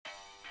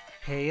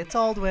Hey, it's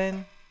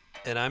Aldwin.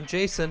 And I'm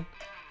Jason.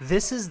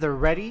 This is the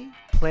Ready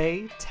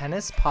Play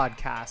Tennis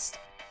Podcast.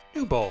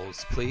 New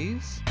balls,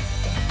 please.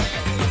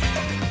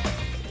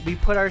 We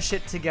put our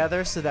shit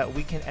together so that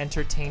we can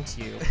entertain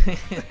you.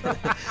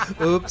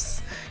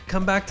 Oops.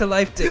 Come back to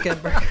life, Dick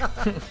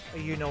Edberg.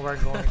 You know where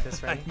I'm going with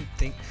this, right?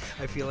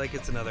 I feel like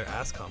it's another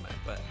ass comment,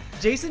 but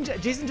Jason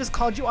just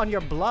called you on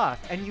your bluff,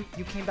 and you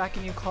came back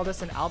and you called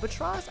us an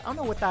albatross? I don't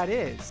know what that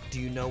is.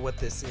 do you know what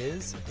this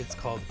is? It's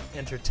called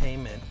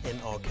entertainment in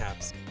all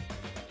caps.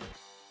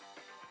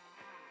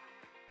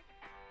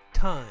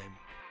 Time.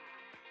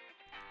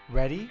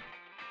 Ready?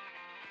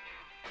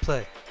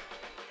 Play.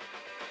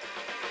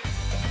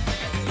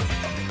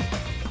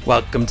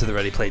 Welcome to the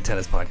Ready Play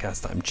Tennis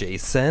Podcast. I'm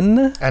Jason.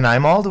 And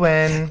I'm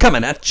Aldwin.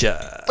 Coming at ya.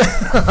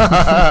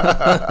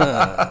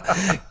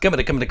 coming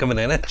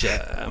at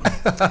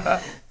ya.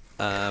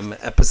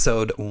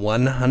 Episode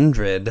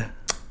 100.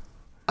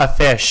 A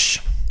fish.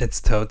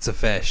 It's totes a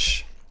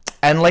fish.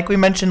 And like we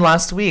mentioned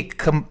last week,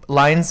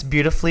 aligns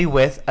beautifully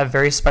with a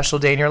very special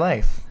day in your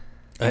life.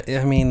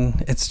 I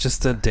mean, it's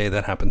just a day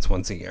that happens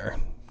once a year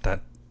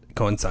that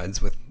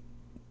coincides with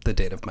the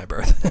date of my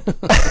birth.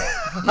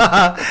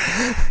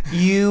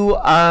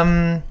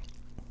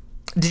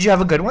 Did you have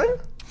a good one?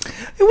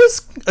 It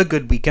was a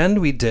good weekend.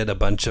 We did a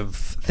bunch of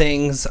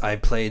things. I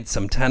played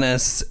some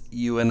tennis.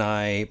 You and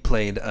I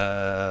played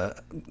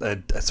a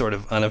sort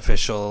of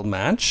unofficial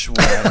match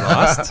where I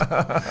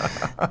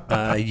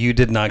lost. You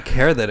did not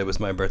care that it was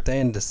my birthday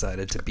and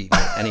decided to beat me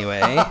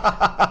anyway.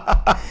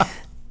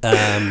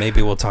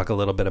 Maybe we'll talk a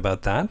little bit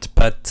about that.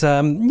 But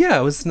yeah,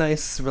 it was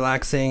nice,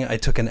 relaxing. I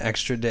took an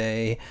extra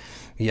day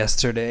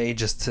yesterday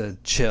just to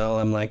chill.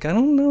 I'm like, I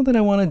don't know that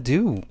I want to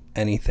do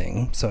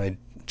anything. So I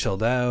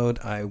chilled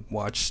out. I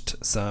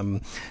watched some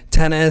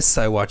tennis.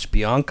 I watched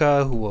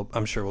Bianca, who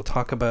I'm sure we'll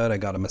talk about. I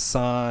got a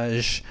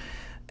massage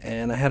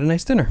and I had a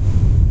nice dinner.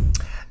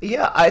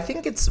 Yeah, I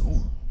think it's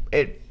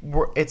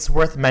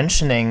worth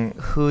mentioning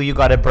who you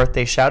got a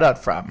birthday shout out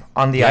from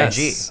on the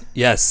IG.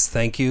 Yes,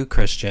 thank you,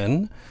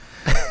 Christian,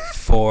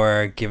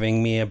 for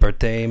giving me a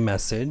birthday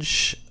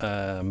message.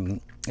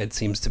 It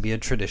seems to be a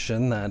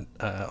tradition that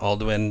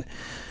Aldwin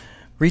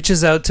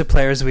reaches out to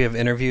players we have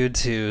interviewed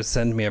to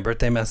send me a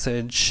birthday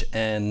message,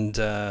 and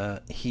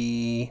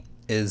he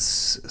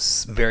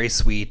is very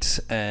sweet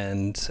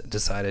and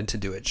decided to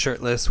do it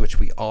shirtless, which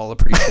we all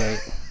appreciate.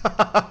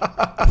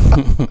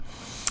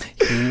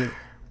 He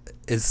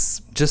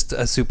is just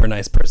a super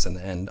nice person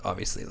and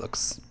obviously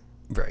looks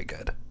very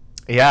good.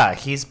 Yeah,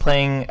 he's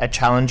playing a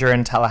challenger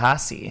in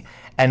Tallahassee.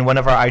 And one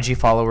of our IG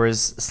followers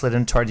slid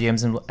into our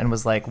DMs and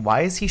was like,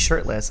 why is he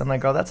shirtless? I'm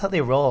like, oh, that's how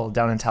they roll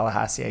down in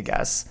Tallahassee, I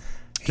guess.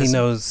 He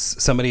knows,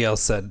 somebody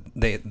else said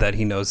that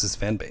he knows his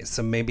fan base.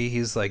 So maybe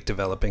he's like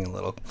developing a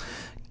little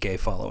gay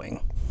following.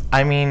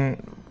 I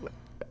mean,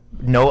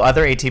 no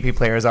other ATP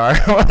players are.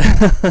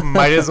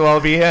 Might as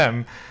well be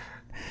him.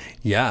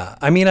 Yeah.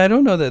 I mean, I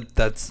don't know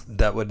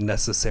that would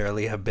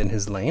necessarily have been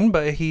his lane,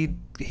 but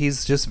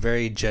he's just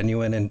very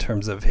genuine in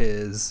terms of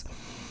his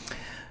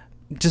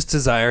just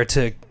desire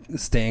to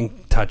stay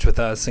in touch with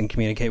us and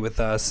communicate with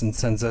us, and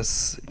sends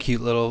us cute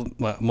little,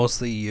 well,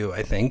 mostly you,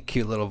 I think,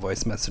 cute little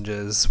voice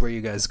messages where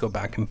you guys go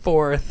back and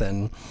forth,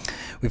 and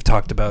we've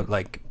talked about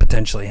like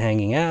potentially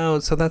hanging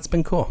out, so that's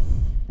been cool.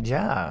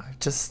 Yeah,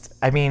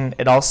 I mean,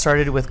 it all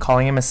started with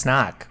calling him a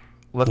snack.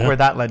 Look where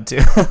that led to.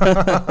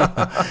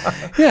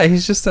 Yeah,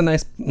 he's just a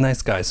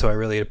nice guy, so I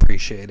really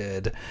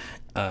appreciated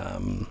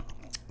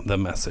the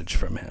message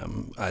from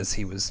him as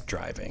he was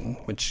driving,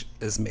 which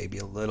is maybe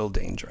a little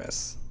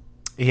dangerous.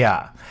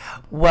 Yeah.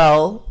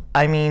 Well,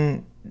 I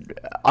mean,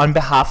 on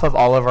behalf of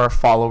all of our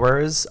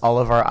followers, all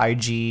of our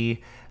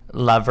IG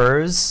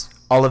lovers,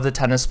 all of the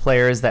tennis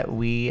players that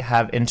we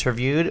have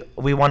interviewed,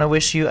 we want to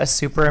wish you a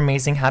super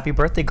amazing happy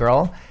birthday,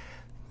 girl.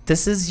 I've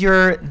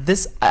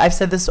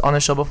said this on the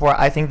show before,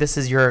 I think this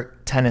is your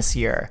tennis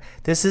year.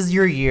 This is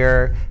your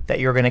year that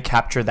you're going to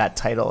capture that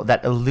title,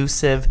 that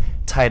elusive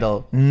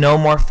title. No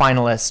more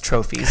finalist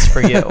trophies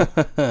for you.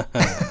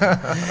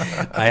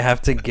 I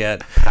have to get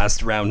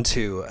past round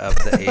 2 of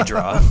the A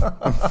draw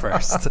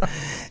first.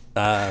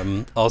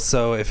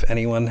 Also, if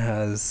anyone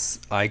has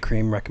eye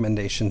cream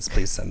recommendations,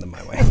 please send them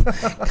my way,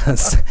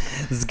 because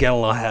it's getting a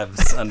little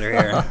heavy under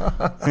here.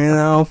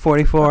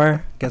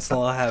 44 gets a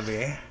little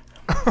heavy.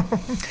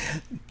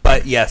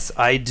 But yes,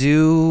 I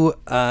do.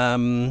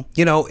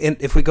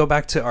 If we go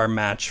back to our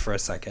match for a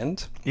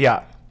second,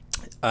 yeah.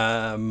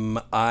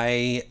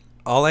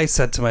 All I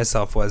said to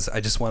myself was, I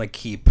just want to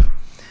keep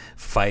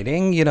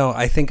fighting.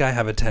 I think I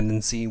have a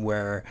tendency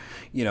where,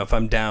 if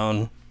I'm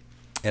down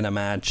in a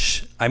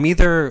match, I'm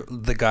either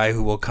the guy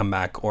who will come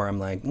back, or I'm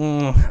like,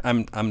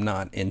 I'm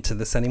not into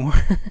this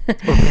anymore.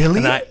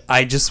 Really? And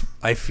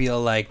I feel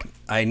like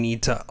I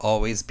need to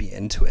always be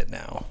into it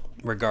now,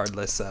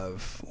 regardless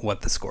of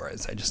what the score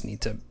is. I just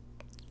need to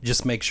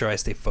make sure I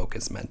stay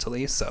focused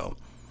mentally. So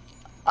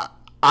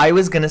I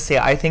was going to say,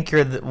 I think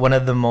you're one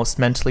of the most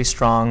mentally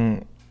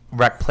strong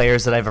rec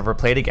players that I've ever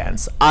played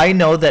against. I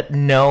know that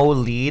no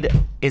lead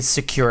is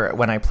secure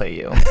when I play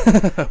you.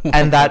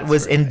 And that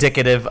was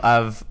indicative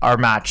of our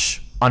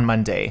match on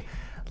Monday.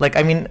 Like,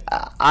 I mean,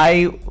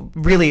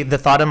 the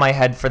thought in my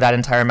head for that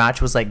entire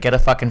match was like, get a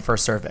fucking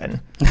first serve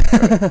in.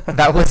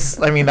 That's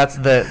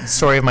the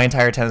story of my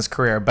entire tennis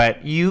career.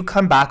 But you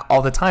come back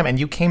all the time, and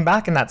you came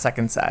back in that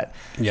second set.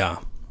 Yeah.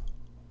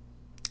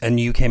 And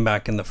you came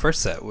back in the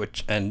first set,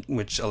 which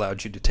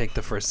allowed you to take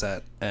the first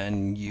set,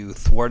 and you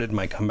thwarted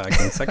my comeback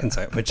in the second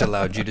set, which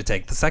allowed you to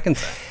take the second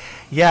set.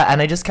 Yeah,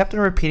 and I just kept on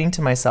repeating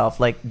to myself,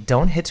 like,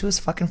 don't hit to his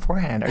fucking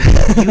forehand.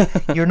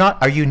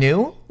 Are you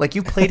new? Like,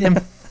 you played him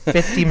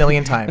 50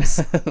 million times.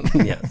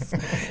 Yes.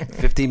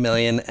 50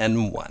 million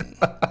and one.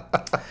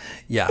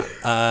 Yeah.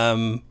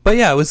 But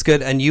yeah, it was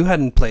good. And you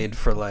hadn't played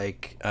for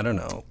like, I don't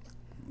know,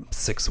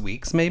 6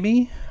 weeks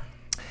maybe?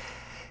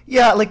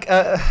 Yeah, like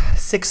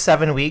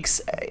 6-7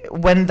 weeks.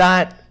 When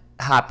that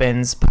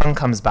happens, Pung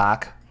comes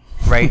back,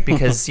 right?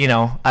 Because,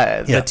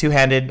 the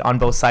two-handed on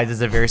both sides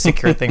is a very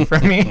secure thing for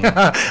me.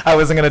 I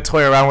wasn't going to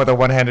toy around with a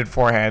one-handed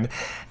forehand.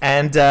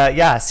 And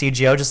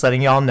CGO, just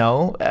letting y'all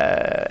know,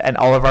 and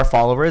all of our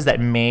followers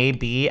that may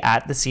be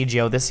at the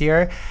CGO this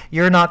year,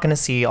 you're not going to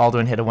see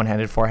Aldwin hit a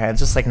one-handed forehand. It's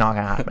just like not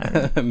going to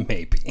happen.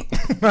 Maybe.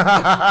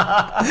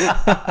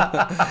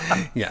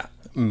 Yeah.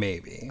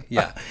 Maybe.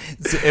 Yeah.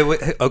 So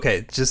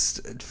okay,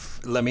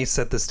 just let me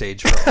set the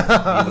stage for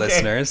all you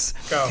listeners.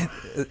 Go.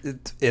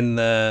 In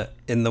the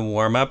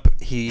warm-up,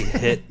 he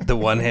hit the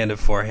one-handed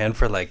forehand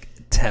for like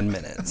 10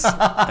 minutes.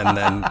 And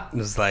then it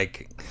was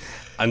like,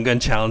 I'm going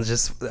to challenge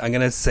this. I'm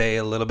going to say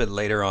a little bit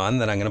later on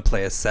that I'm going to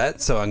play a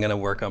set. So I'm going to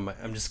work on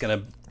I'm just going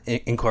to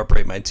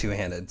incorporate my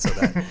two-handed so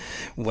that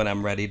when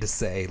I'm ready to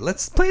say,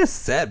 let's play a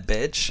set,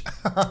 bitch,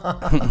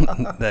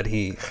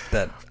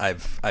 that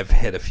I've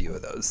hit a few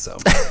of those. So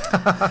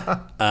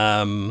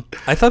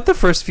I thought the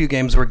first few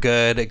games were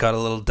good. It got a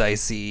little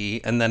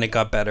dicey, and then it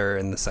got better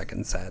in the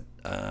second set,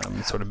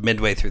 sort of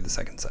midway through the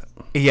second set.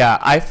 Yeah,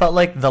 I felt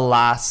like the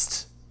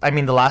last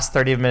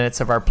 30 minutes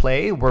of our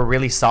play were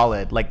really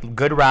solid. Like,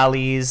 good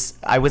rallies.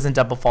 I wasn't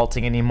double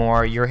faulting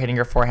anymore. You're hitting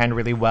your forehand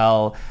really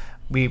well.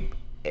 We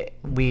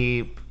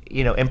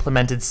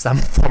implemented some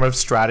form of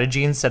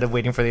strategy instead of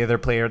waiting for the other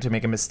player to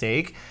make a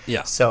mistake.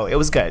 Yeah. So it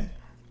was good.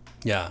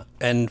 Yeah.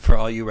 And for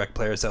all you rec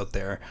players out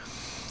there,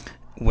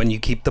 when you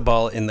keep the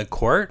ball in the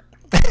court,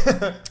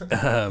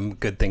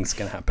 good things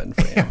can happen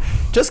for you.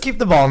 Just keep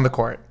the ball in the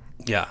court.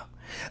 Yeah.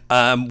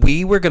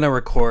 We were going to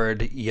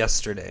record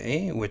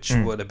yesterday, which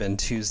would have been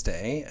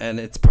Tuesday,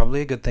 and it's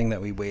probably a good thing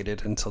that we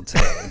waited until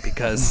today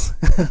because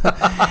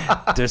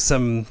there's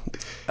some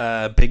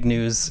big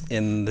news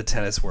in the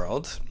tennis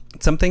world.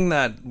 Something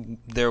that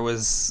there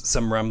was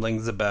some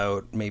rumblings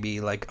about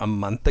maybe like a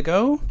month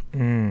ago,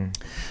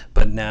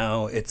 but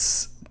now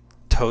it's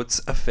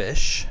totes a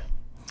fish.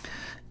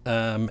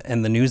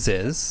 And the news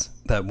is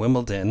that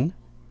Wimbledon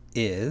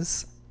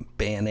is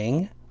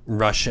banning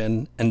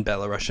Russian and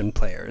Belarusian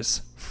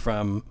players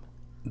from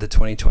the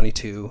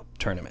 2022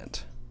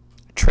 tournament.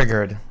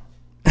 Triggered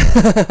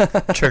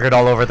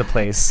all over the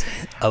place.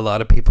 A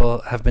lot of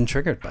people have been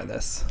triggered by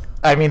this.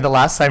 I mean, the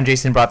last time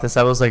Jason brought this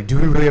up, I was like, do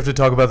we really have to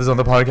talk about this on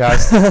the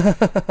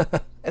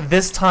podcast?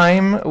 This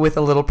time, with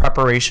a little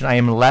preparation, I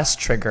am less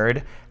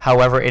triggered.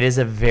 However, it is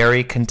a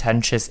very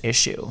contentious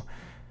issue.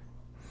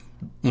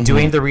 Mm-hmm.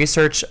 Doing the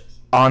research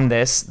on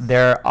this,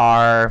 there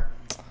are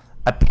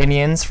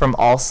opinions from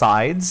all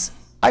sides.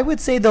 I would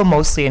say, though,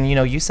 mostly, and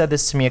you said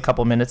this to me a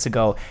couple minutes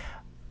ago,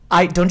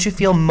 don't you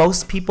feel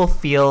most people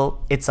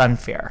feel it's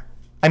unfair?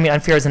 I mean,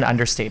 unfair is an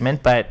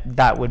understatement, but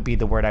that would be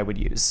the word I would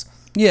use.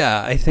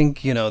 Yeah, I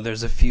think,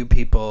 there's a few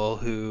people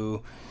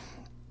who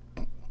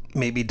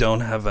maybe don't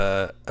have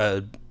a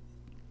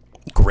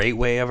great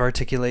way of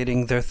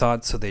articulating their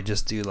thoughts, so they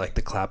just do like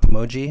the clap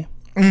emoji.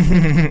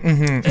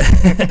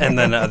 And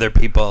then other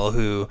people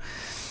who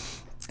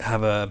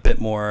have a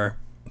bit more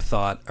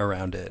thought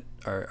around it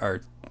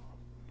are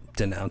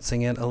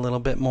denouncing it a little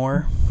bit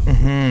more.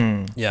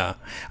 Mm-hmm. Yeah.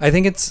 I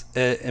think it's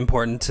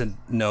important to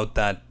note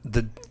that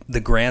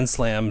the Grand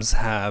Slams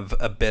have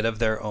a bit of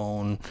their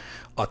own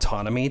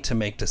autonomy to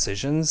make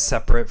decisions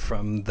separate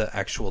from the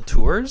actual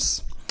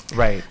tours.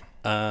 Right.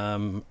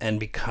 And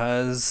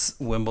because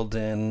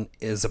Wimbledon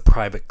is a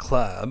private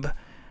club,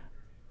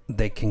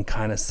 they can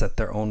kind of set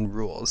their own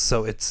rules.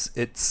 So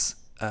it's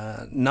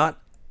not...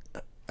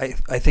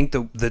 I think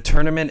the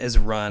tournament is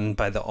run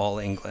by the All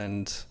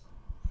England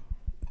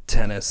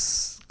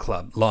Tennis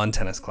Club, Lawn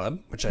Tennis Club,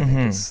 which I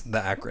think is the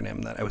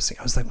acronym that I was seeing.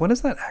 I was like, what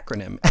is that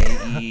acronym?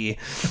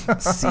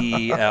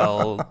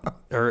 AECL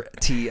or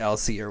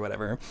TLC or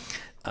whatever.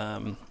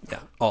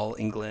 All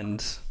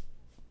England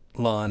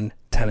Lawn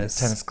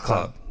Tennis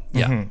Club.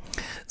 Yeah. Mm-hmm.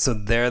 So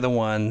they're the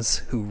ones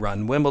who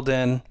run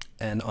Wimbledon,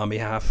 and on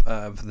behalf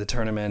of the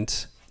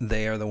tournament,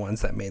 they are the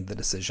ones that made the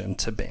decision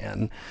to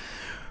ban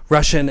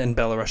Russian and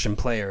Belarusian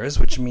players,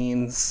 which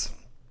means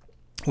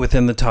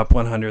within the top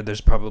 100,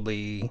 there's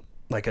probably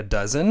like a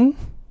dozen,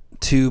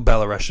 2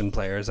 Belarusian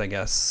players, I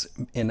guess,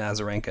 in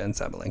Azarenka and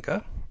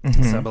Sabalenka.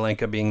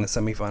 Sabalenka being the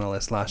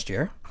semifinalist last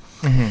year.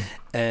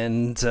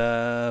 And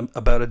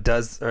about a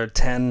dozen or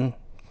 10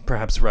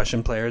 perhaps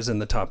Russian players in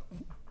the top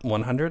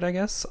 100, I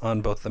guess,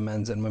 on both the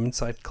men's and women's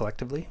side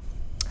collectively.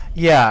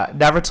 Yeah,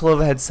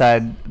 Navratilova had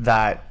said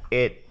that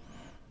in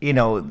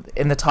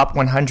the top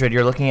 100,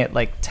 you're looking at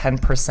like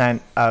 10%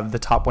 of the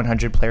top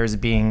 100 players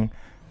being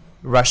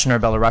Russian or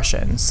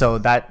Belarusian. So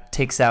that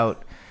takes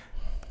out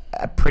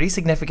a pretty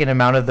significant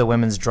amount of the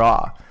women's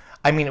draw.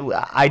 I mean,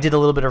 I did a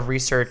little bit of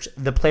research.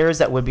 The players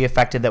that would be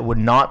affected that would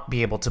not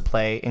be able to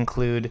play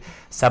include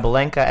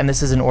Sabalenka, and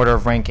this is in order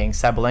of ranking.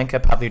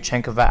 Sabalenka,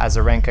 Pavlyuchenkova,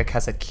 Azarenka,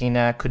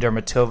 Kasatkina,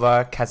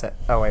 Kudermetova,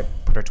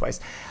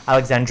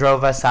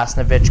 Alexandrova,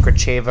 Sasnovich,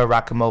 Gracheva,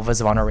 Rakimova,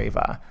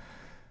 Zvonareva.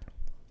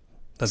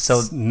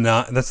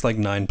 That's like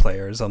 9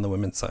 players on the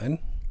women's side.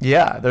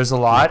 Yeah, there's a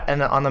lot.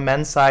 And on the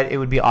men's side, it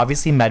would be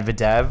obviously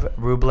Medvedev,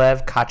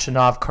 Rublev,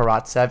 Kachanov,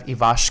 Karatsev,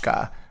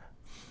 Ivashka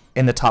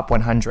in the top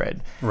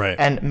 100. Right.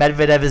 And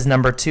Medvedev is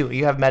number 2.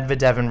 You have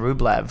Medvedev and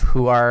Rublev,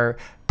 who are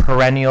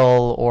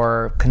perennial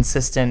or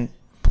consistent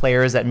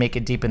players that make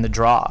it deep in the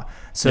draw.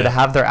 So to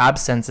have their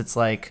absence, it's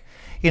like,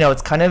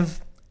 it's kind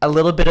of a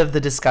little bit of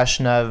the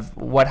discussion of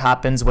what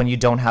happens when you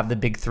don't have the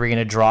big 3 in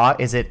a draw.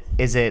 Is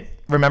it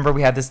remember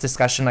we had this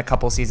discussion a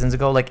couple seasons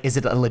ago, like, is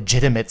it a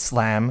legitimate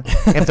slam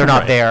if they're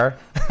not there?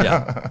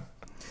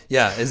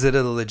 Yeah, is it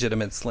a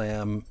legitimate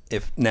slam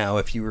if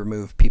you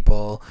remove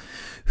people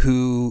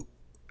who,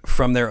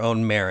 from their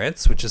own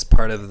merits, which is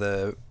part of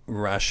the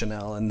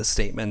rationale and the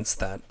statements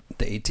that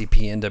the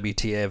ATP and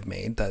WTA have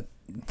made, that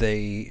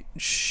they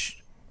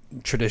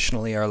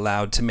traditionally are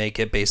allowed to make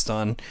it based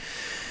on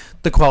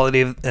the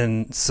quality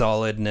and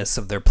solidness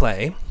of their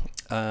play,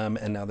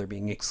 and now they're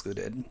being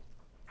excluded.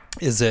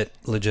 Is it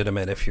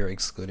legitimate if you're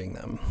excluding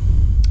them?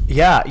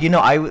 Yeah,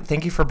 I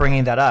thank you for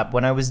bringing that up.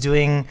 When I was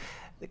doing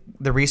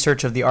the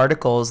research of the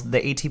articles, the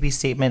ATP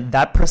statement,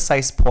 that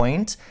precise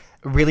point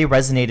really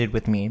resonated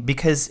with me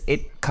because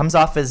it comes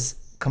off as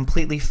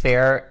completely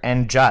fair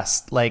and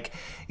just. Like,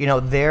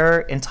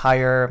 their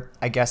entire,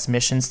 I guess,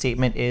 mission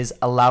statement is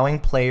allowing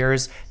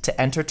players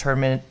to enter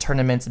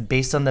tournaments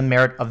based on the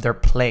merit of their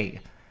play,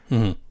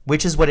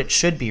 which is what it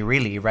should be,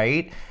 really,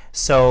 right?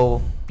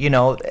 So,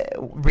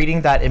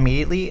 reading that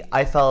immediately,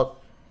 I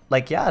felt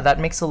like, yeah, that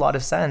makes a lot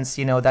of sense.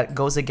 That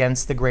goes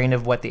against the grain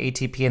of what the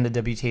ATP and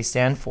the WTA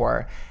stand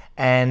for.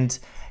 And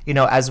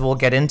as we'll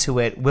get into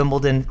it,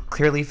 Wimbledon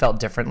clearly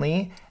felt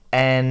differently.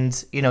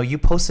 And, you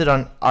posted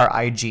on our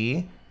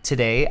IG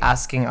today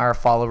asking our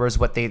followers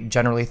what they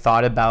generally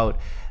thought about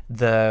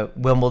the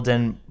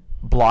Wimbledon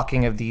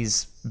blocking of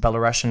these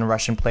Belarusian and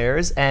Russian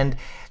players. And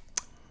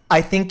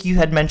I think you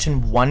had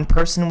mentioned one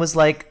person was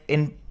like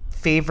in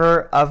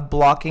favor of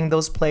blocking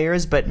those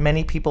players, but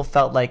many people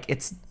felt like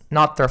it's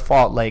not their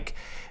fault. Like,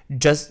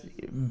 just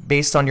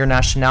based on your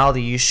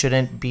nationality, you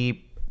shouldn't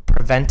be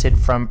prevented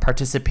from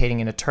participating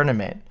in a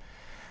tournament.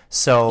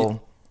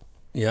 So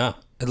yeah,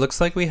 it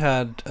looks like we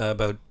had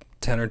about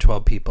 10 or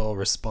 12 people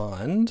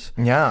respond.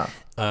 Yeah.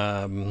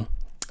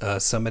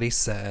 Somebody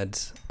said,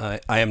 I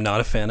am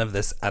not a fan of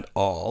this at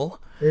all.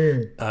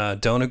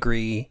 Don't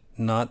agree.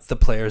 Not the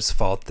player's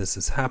fault this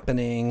is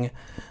happening.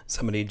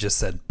 Somebody just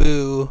said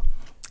boo.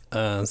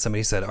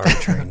 Somebody said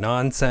arbitrary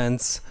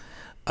nonsense.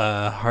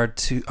 Hard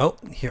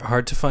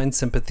to find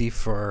sympathy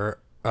for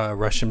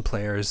Russian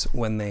players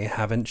when they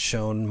haven't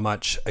shown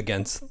much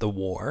against the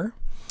war.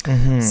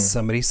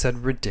 Somebody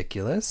said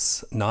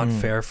ridiculous, not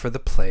fair for the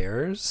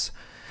players.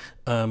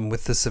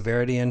 With the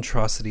severity and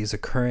atrocities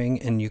occurring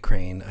in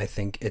Ukraine, I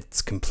think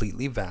it's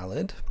completely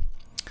valid.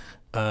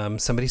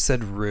 Somebody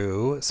said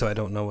rue, so I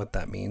don't know what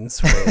that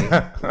means.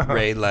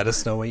 Ray, let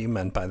us know what you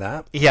meant by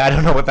that. Yeah, I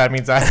don't know what that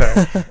means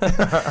either.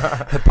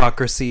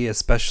 Hypocrisy,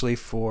 especially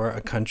for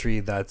a country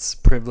that's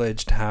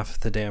privileged half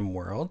the damn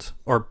world.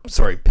 Or,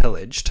 sorry,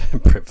 pillaged.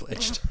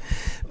 Privileged.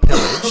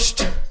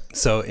 Pillaged.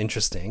 So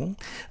interesting.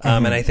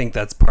 And I think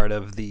that's part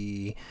of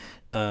the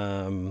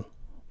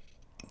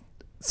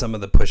some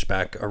of the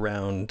pushback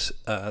around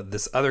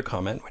this other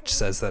comment, which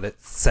says that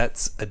it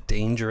sets a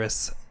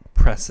dangerous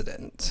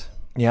precedent.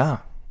 Yeah.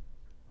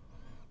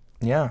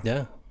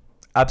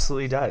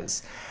 Absolutely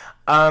does.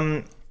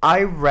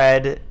 I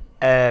read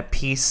a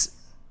piece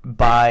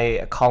by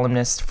a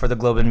columnist for the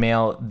Globe and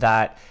Mail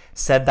that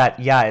said that,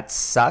 yeah, it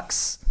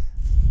sucks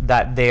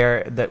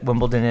that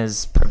Wimbledon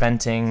is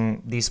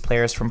preventing these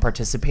players from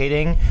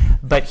participating,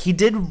 but he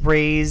did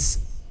raise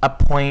a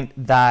point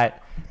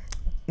that,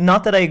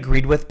 not that I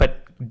agreed with, but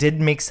did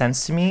make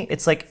sense to me.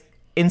 It's like,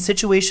 in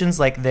situations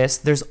like this,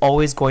 there's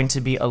always going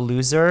to be a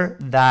loser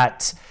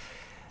that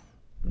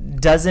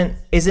doesn't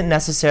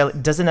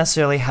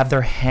necessarily have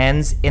their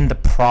hands in the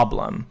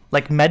problem.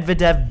 Like,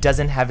 Medvedev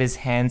doesn't have his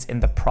hands in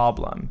the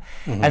problem.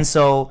 And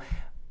so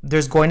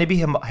there's going to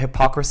be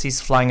hypocrisies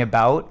flying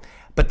about,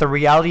 but the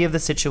reality of the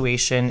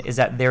situation is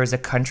that there is a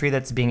country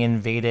that's being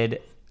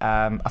invaded,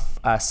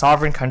 a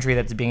sovereign country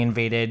that's being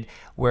invaded,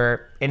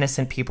 where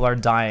innocent people are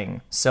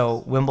dying.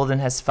 So Wimbledon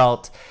has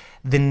felt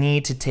the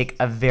need to take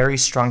a very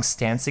strong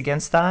stance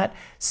against that.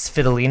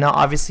 Svitolina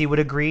obviously would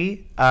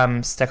agree.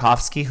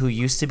 Stakhovsky, who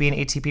used to be an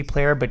ATP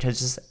player but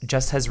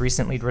just has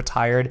recently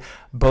retired.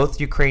 Both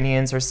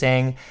Ukrainians are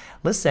saying,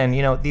 listen,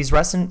 these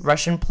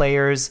Russian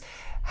players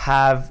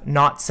have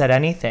not said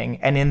anything,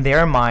 and in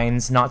their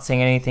minds, not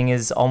saying anything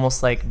is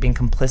almost like being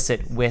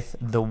complicit with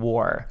the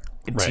war,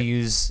 right,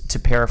 to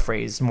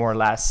paraphrase more or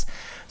less.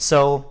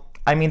 So,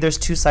 I mean, there's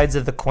two sides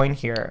of the coin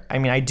here. I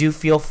mean, I do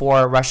feel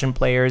for Russian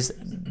players.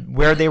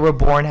 Where they were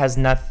born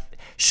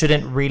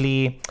shouldn't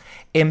really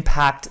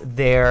impact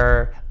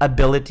their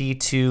ability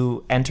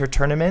to enter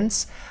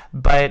tournaments,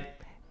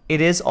 but it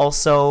is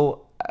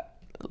also,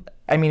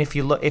 I mean, if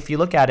you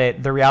look at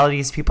it, the reality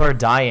is people are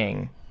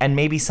dying, and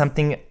maybe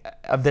something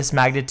of this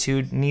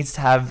magnitude needs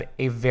to have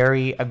a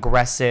very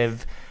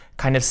aggressive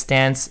kind of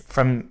stance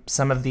from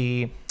some of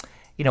the,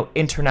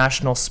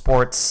 international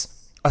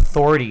sports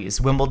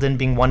authorities, Wimbledon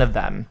being one of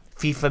them,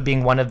 FIFA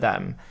being one of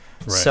them.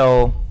 Right.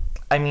 So,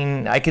 I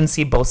mean, I can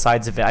see both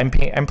sides of it. I'm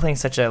playing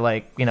such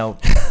a,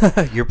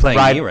 You're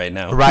playing me right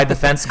now. Ride the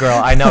fence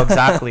girl. I know,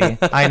 exactly.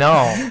 I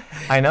know.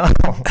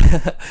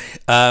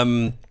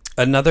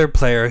 Another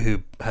player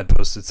who had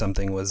posted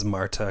something was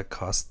Marta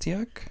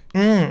Kostyuk.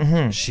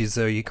 Mm-hmm. She's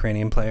a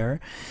Ukrainian player.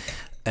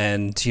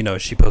 And,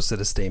 she posted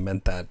a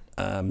statement that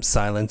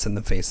silence in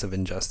the face of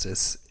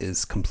injustice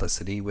is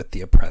complicity with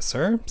the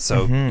oppressor.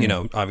 So,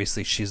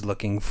 obviously she's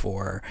looking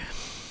for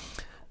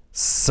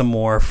some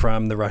more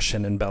from the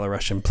Russian and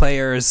Belarusian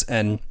players.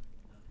 And,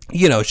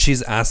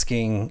 she's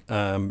asking,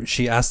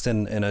 she asked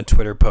in a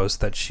Twitter post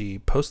that she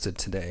posted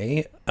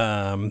today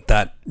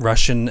that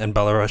Russian and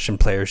Belarusian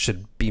players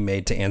should be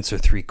made to answer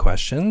 3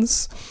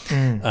 questions.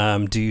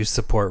 Do you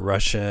support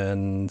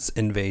Russia's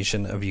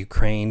invasion of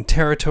Ukraine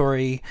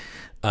territory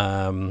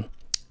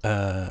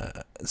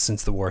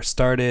since the war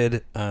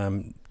started?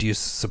 Do you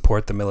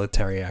support the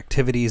military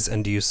activities?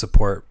 And do you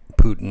support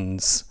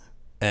Putin's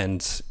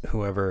and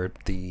whoever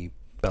the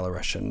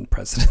Belarusian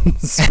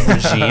president's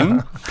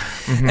regime?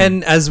 Mm-hmm.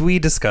 And as we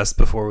discussed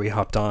before we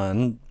hopped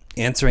on,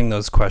 answering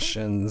those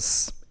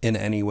questions in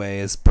any way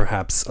is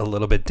perhaps a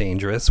little bit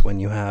dangerous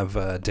when you have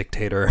a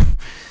dictator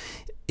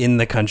in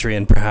the country,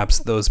 and perhaps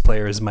those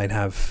players might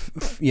have,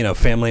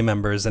 family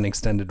members and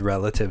extended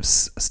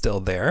relatives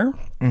still there.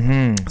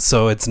 Mm-hmm.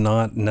 So it's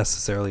not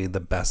necessarily the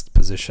best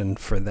position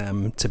for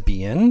them to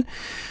be in,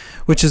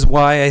 which is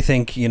why I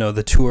think,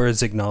 the tour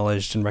has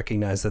acknowledged and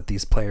recognized that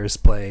these players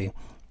play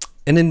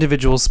an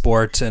individual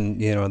sport, and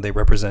they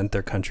represent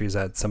their countries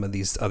at some of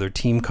these other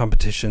team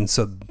competitions.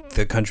 So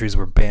the countries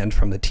were banned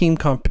from the team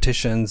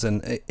competitions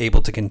and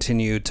able to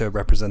continue to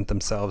represent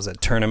themselves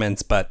at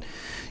tournaments, but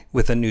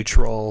with a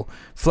neutral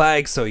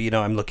flag. So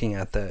I'm looking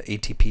at the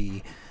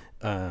ATP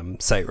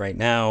site right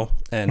now,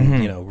 and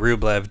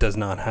Rublev does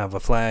not have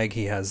a flag.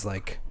 He has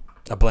like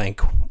a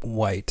blank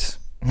white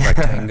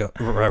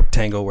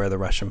rectangle where the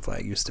Russian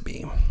flag used to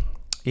be.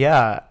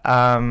 Yeah.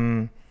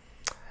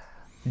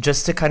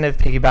 Just to kind of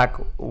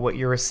piggyback what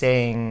you were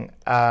saying,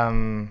 I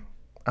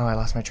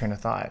lost my train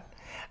of thought.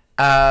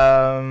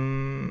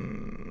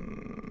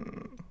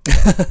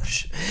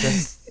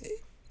 Just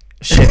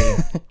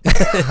shitty.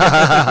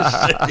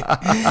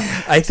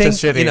 I think,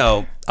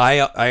 shitty.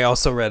 I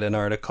also read an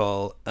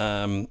article,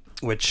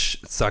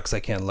 which sucks I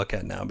can't look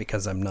at now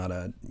because I'm not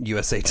a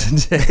USA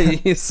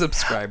Today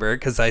subscriber,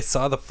 because I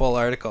saw the full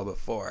article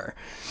before.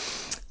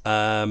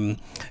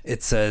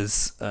 It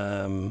says...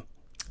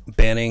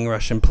 banning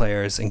Russian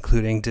players,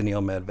 including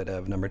Daniil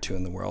Medvedev, number 2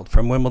 in the world,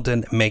 from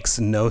Wimbledon makes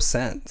no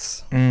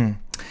sense. And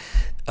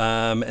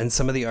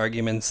some of the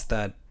arguments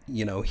that,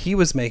 he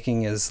was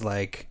making is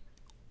like,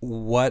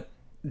 what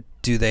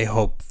do they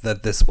hope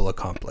that this will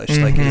accomplish?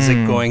 Mm-hmm. Like, is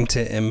it going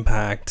to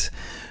impact,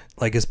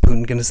 like, is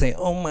Putin going to say,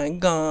 oh my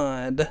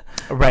God,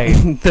 right,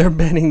 they're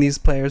banning these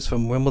players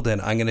from Wimbledon,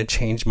 I'm going to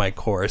change my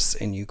course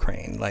in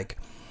Ukraine? Like,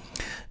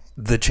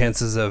 the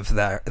chances of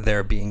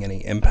there being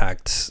any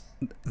impact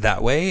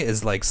that way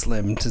is like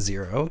slim to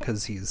zero,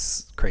 because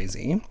he's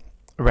crazy.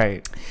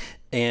 Right.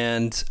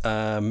 And,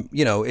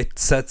 it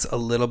sets a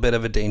little bit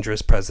of a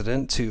dangerous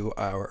precedent to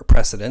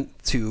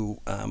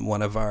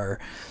one of our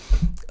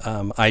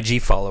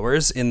IG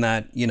followers, in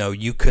that,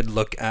 you could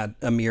look at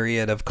a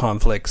myriad of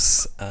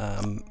conflicts.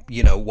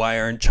 Why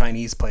aren't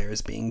Chinese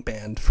players being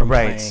banned from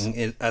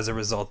playing as a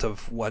result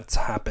of what's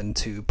happened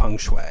to Peng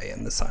Shuai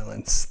and the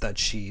silence that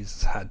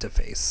she's had to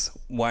face?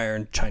 Why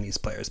aren't Chinese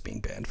players being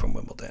banned from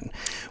Wimbledon?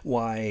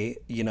 Why,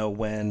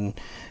 when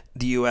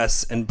the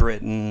US and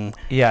Britain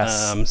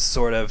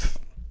sort of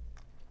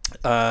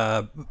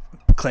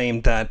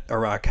claimed that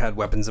Iraq had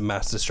weapons of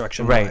mass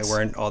destruction, why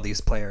weren't all these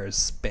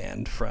players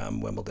banned from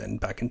Wimbledon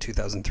back in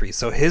 2003?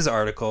 So his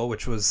article,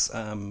 which was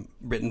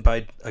written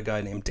by a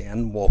guy named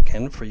Dan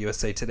Wolkin for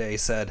USA Today,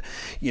 said,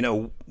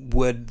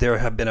 would there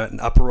have been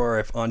an uproar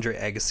if Andre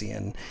Agassi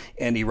and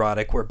Andy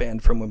Roddick were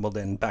banned from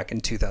Wimbledon back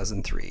in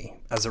 2003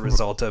 as a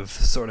result of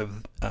sort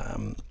of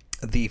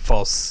the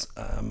false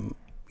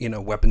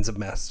weapons of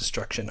mass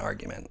destruction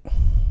argument?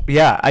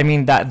 Yeah, I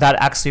mean that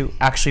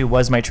actually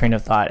was my train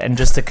of thought, and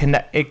just to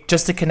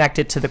connect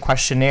it to the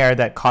questionnaire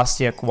that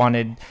Kostyuk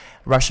wanted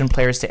Russian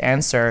players to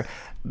answer,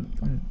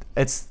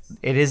 it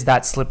is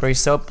that slippery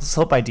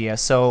slope idea.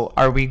 So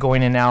are we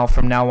going to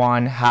from now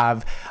on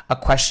have a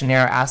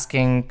questionnaire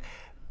asking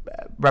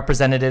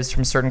representatives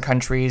from certain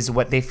countries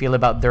what they feel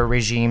about their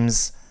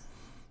regime's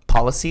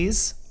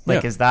policies?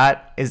 Like,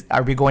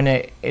 are we going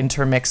to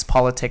intermix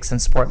politics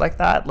and sport like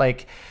that?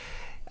 Like,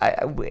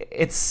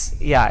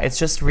 it's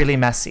just really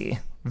messy,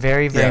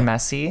 very, very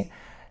messy.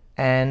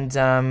 And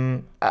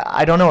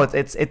I don't know.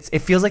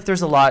 It feels like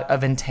there's a lot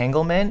of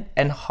entanglement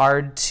and really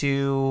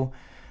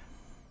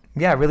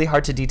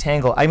hard to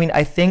detangle. I mean,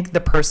 I think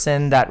the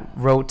person that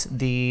wrote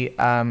the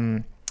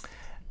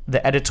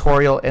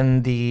editorial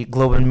in the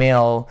Globe and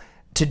Mail,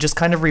 to just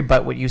kind of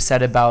rebut what you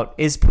said about,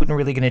 is Putin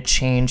really going to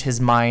change his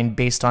mind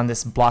based on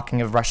this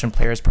blocking of Russian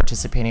players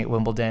participating at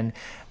Wimbledon?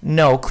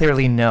 No,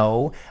 clearly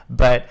no.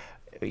 But,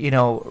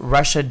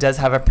 Russia does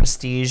have a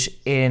prestige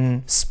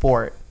in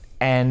sport,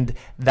 and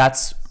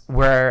that's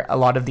where a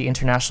lot of the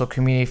international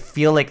community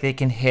feel like they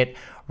can hit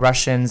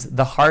Russians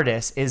the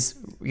hardest, is,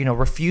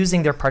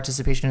 refusing their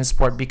participation in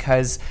sport,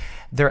 because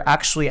they're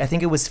actually, I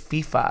think it was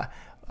FIFA,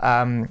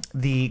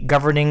 the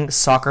governing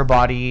soccer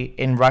body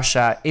in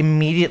Russia,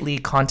 immediately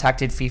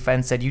contacted FIFA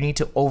and said, you need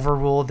to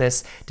overrule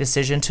this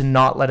decision to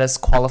not let us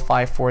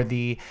qualify for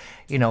the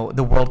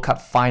World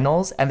Cup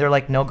finals. And they're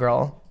like, no,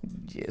 girl,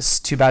 it's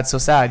too bad, so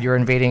sad. You're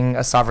invading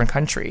a sovereign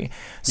country.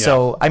 Yeah.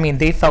 So, I mean,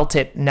 they felt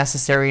it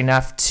necessary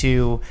enough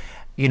to,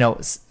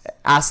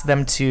 ask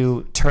them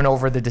to turn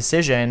over the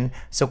decision.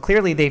 So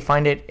clearly they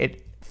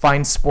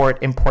find sport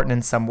important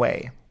in some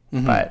way.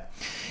 Mm-hmm. But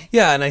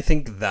yeah, and I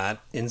think that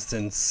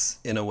instance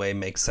in a way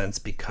makes sense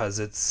because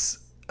it's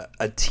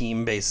a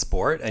team-based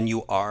sport, and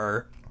you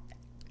are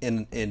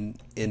in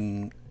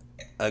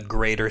a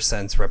greater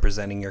sense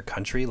representing your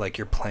country, like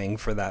you're playing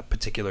for that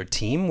particular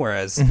team,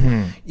 whereas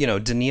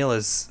Daniil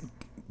is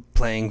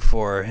playing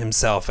for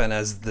himself, and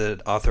as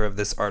the author of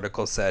this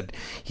article said,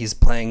 he's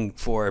playing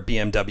for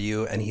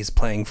BMW and he's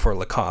playing for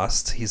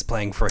Lacoste. He's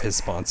playing for his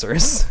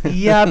sponsors.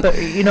 Yeah, but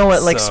you know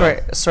what? Like,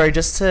 sorry,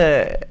 just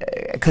to,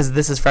 because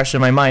this is fresh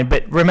in my mind.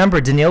 But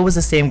remember, Daniil was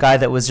the same guy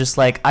that was just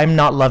like, I'm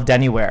not loved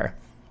anywhere.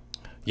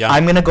 Yeah,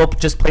 I'm gonna go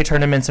just play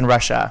tournaments in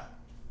Russia.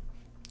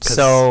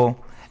 So,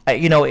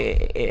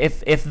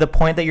 if the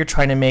point that you're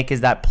trying to make is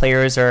that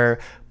players are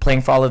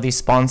playing for all of these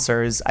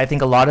sponsors, I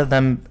think a lot of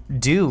them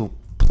do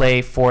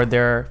play for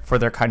their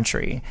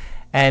country.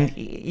 And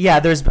yeah,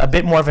 there's a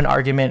bit more of an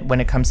argument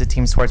when it comes to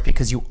team sports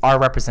because you are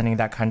representing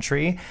that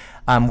country,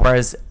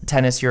 whereas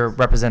tennis, you're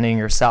representing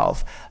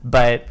yourself.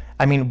 But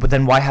I mean,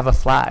 then why have a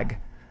flag?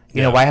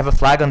 Why have a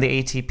flag on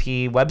the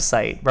ATP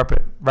website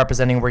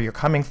representing where you're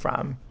coming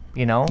from?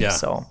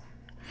 So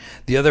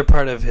the other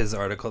part of his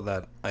article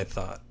that I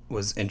thought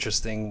was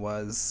interesting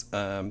was,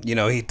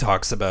 he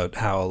talks about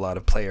how a lot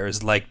of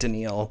players like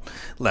Daniil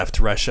left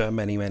Russia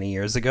many, many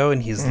years ago,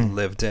 and he's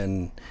lived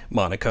in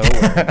Monaco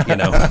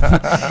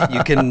where,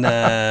 you can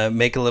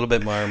make a little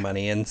bit more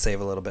money and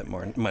save a little bit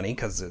more money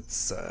because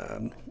it's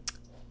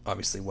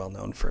obviously well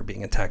known for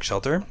being a tax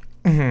shelter.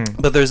 Mm-hmm.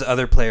 But there's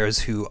other players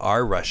who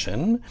are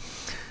Russian,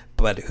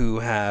 but who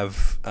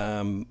have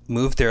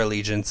moved their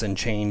allegiance and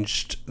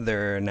changed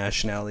their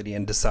nationality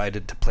and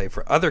decided to play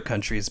for other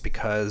countries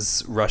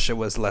because Russia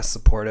was less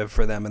supportive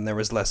for them and there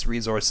was less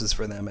resources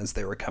for them as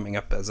they were coming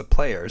up as a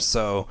player.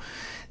 So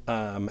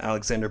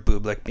Alexander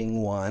Bublik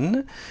being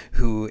one,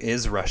 who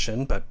is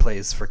Russian but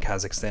plays for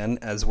Kazakhstan,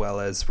 as well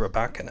as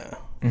Rybakina,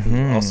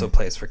 who also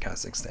plays for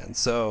Kazakhstan.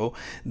 So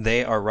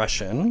they are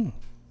Russian.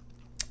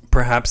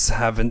 Perhaps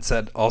haven't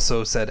said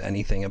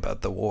anything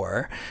about the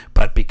war,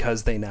 but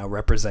because they now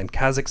represent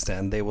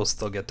Kazakhstan, they will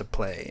still get to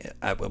play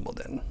at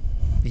Wimbledon.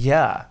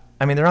 Yeah.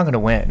 I mean, they're not going to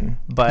win,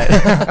 but...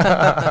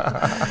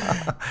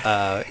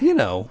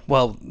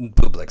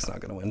 Bublik's not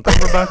going to win. But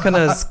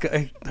Rybakina's,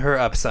 her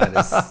upside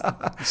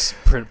is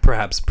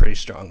perhaps pretty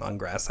strong on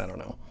grass. I don't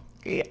know.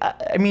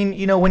 I mean,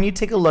 when you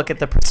take a look at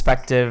the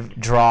prospective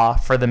draw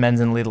for the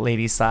men's and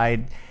ladies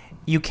side,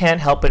 you can't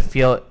help but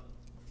feel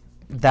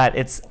that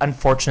it's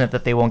unfortunate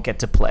that they won't get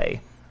to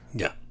play.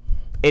 Yeah.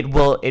 It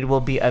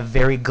will be a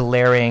very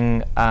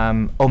glaring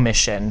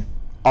omission,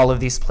 all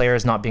of these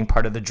players not being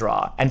part of the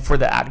draw. And for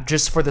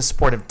just for the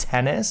sport of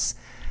tennis,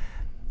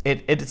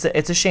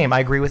 it's a shame.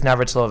 I agree with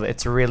Navratilova.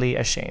 It's really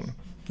a shame.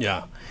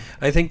 Yeah.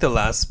 I think the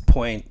last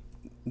point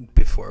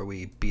before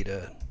we beat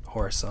a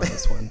horse on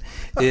this one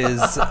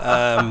is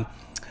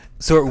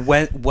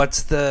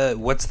what's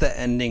the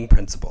ending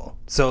principle?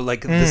 So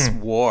like this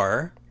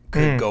war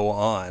could go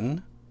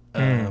on.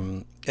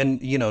 And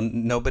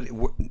nobody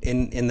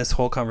in this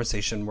whole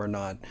conversation, we're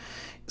not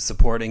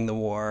supporting the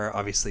war.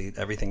 Obviously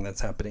everything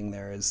that's happening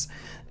there is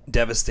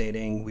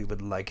devastating. We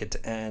would like it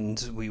to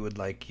end. We would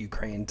like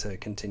Ukraine to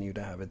continue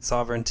to have its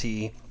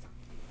sovereignty.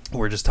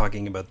 We're just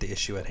talking about the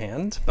issue at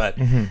hand, but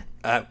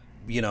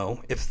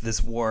if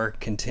this war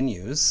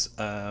continues,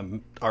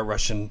 are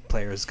Russian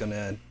players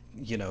gonna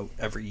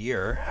every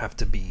year have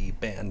to be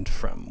banned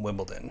from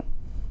Wimbledon?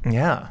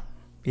 Yeah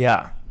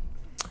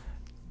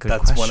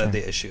That's one of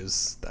the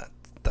issues that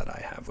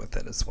I have with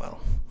it as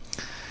well.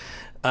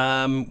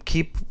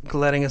 Keep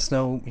letting us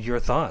know your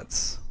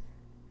thoughts.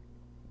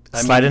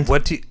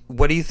 What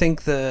do you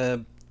think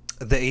the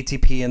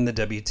ATP and the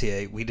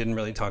WTA? We didn't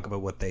really talk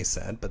about what they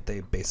said, but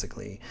they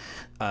basically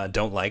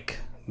don't like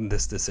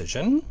this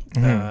decision.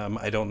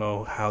 I don't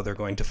know how they're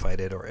going to fight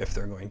it, or if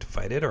they're going to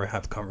fight it, or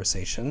have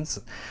conversations.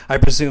 I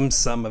presume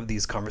some of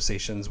these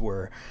conversations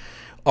were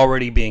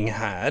already being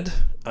had.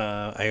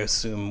 I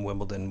assume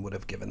Wimbledon would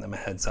have given them a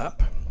heads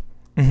up.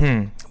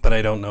 But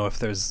I don't know if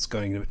there's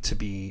going to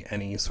be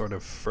any sort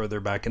of further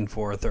back and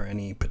forth or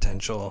any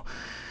potential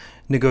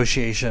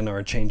negotiation or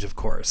a change of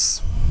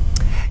course.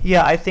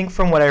 Yeah, I think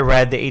from what I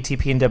read, the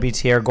ATP and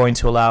WTA are going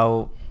to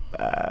allow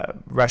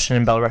Russian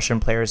and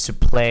Belarusian players to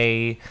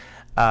play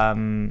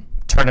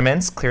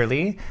tournaments,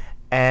 clearly.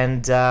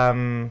 And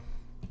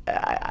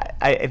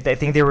I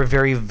think they were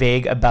very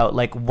vague about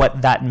like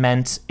what that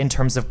meant in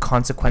terms of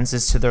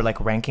consequences to their like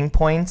ranking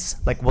points.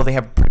 Like, will they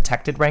have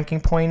protected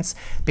ranking points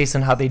based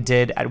on how they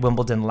did at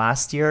Wimbledon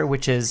last year?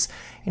 Which is,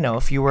 you know,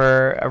 if you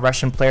were a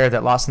Russian player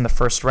that lost in the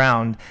first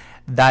round,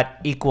 that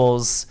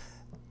equals,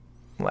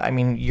 I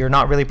mean, you're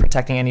not really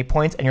protecting any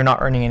points and you're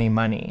not earning any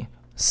money.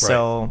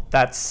 So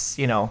that's,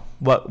 you know,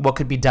 what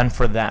could be done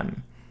for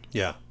them.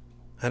 Yeah.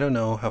 I don't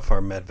know how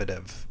far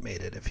Medvedev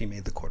made it, if he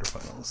made the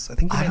quarterfinals. I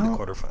think he made the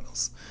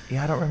quarterfinals.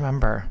 Yeah, I don't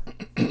remember.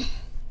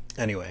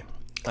 Anyway.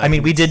 I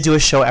mean, we did do a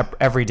show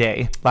every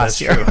day last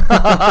year. True.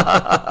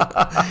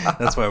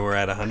 That's why we're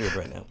at 100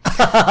 right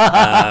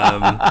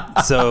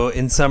now. So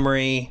in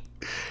summary,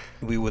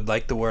 we would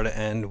like the war to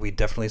end. We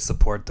definitely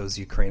support those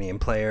Ukrainian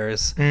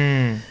players.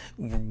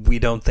 We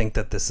don't think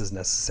that this is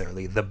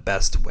necessarily the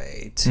best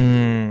way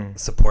to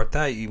support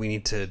that. We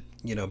need to,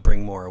 you know,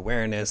 bring more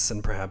awareness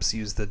and perhaps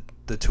use the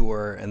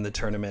tour and the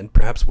tournament.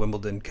 Perhaps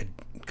Wimbledon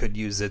could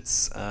use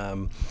its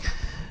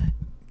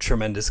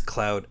tremendous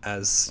clout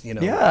as, you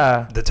know,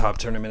 the top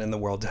tournament in the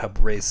world to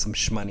help raise some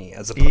shmoney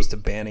as opposed to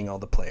banning all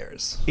the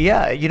players.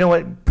 Yeah, you know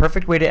what?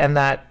 Perfect way to end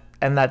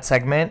that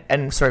segment.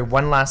 And sorry,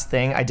 one last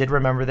thing. I did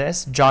remember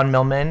this. John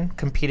Millman,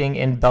 competing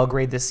in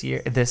Belgrade this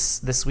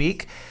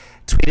week,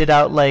 tweeted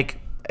out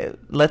like,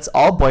 let's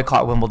all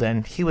boycott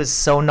Wimbledon. He was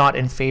so not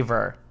in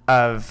favor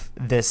of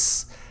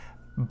this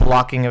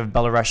blocking of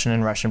Belarusian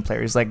and Russian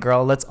players. Like,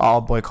 girl, let's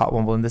all boycott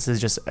Wimbledon. This is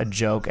just a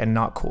joke and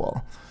not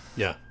cool.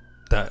 Yeah,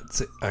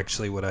 that's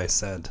actually what I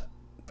said.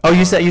 Oh,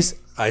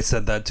 I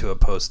said that to a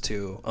post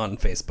too on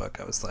Facebook.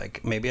 I was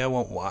like, maybe I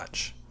won't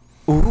watch.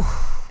 Ooh,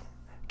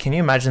 can you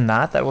imagine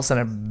that? That will send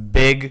a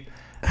big,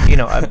 you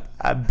know,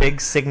 a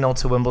big signal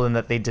to Wimbledon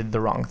that they did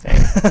the wrong thing.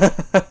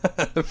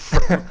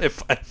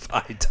 if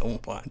I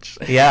don't watch.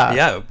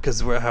 Yeah,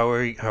 because how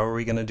are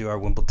we gonna do our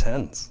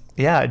Wimbledons?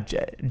 Yeah,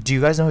 do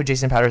you guys know who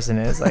Jason Patterson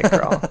is? Like,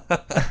 girl.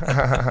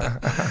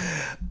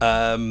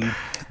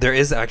 There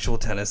is actual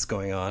tennis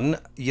going on.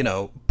 You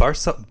know,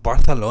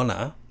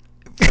 Barcelona,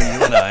 for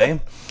you and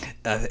I,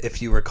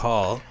 if you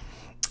recall,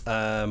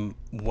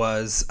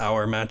 was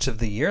our match of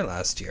the year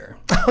last year.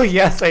 Oh,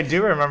 yes, I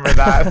do remember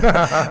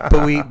that.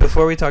 But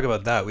before we talk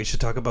about that, we should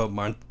talk about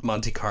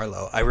Monte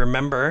Carlo. I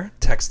remember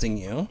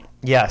texting you.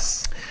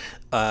 Yes.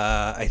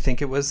 I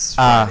think it was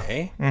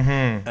Friday.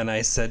 And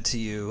I said to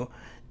you,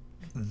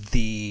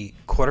 the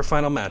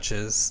quarterfinal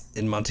matches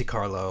in Monte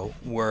Carlo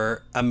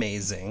were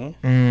amazing,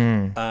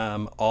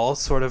 all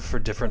sort of for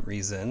different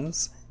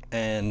reasons.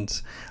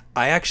 And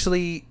I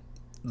actually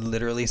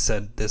literally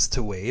said this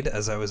to Wade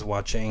as I was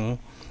watching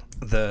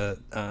the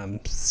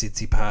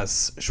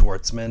Tsitsipas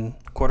Schwartzman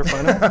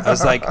quarterfinal. I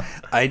was like,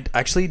 I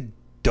actually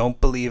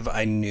don't believe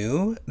I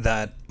knew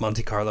that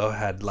Monte Carlo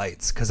had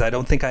lights, because I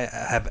don't think I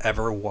have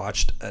ever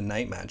watched a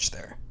night match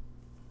there.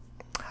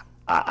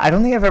 I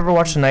don't think I've ever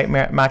watched a night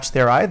match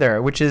there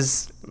either, which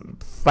is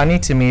funny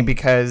to me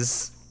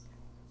because,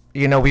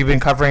 you know, we've been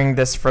covering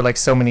this for like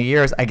so many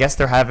years. I guess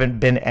there haven't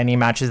been any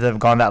matches that have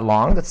gone that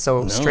long. That's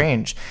so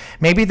strange.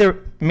 Maybe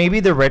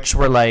the rich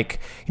were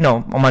like, you know,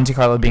 Monte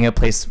Carlo being a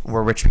place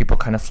where rich people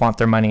kind of flaunt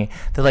their money.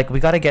 They're like,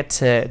 we got to get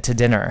to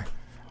dinner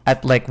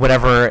at like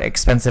whatever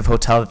expensive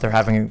hotel that they're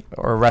having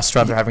or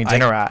restaurant they're having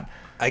dinner at.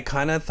 I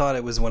kind of thought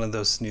it was one of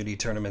those snooty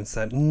tournaments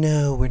that,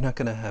 no, we're not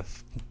going to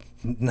have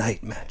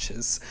night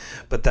matches,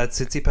 but that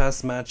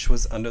Tsitsipas match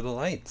was under the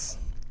lights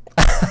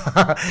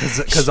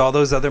because all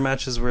those other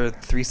matches were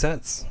 3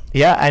 sets.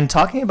 Yeah, and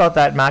talking about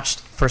that match,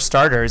 for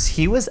starters,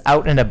 he was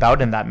out and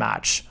about in that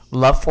match.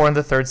 Love 4 in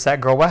the third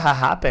set, girl. What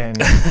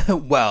happened?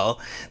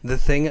 Well, the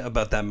thing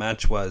about that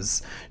match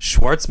was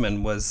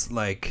Schwartzman was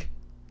like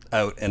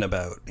out and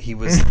about. He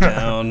was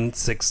down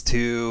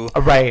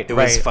 6-2. Right. It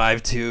was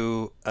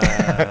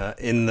 5-2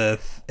 in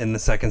the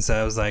second set.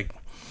 I was like,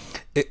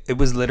 It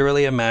was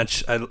literally a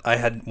match. I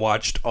had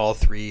watched all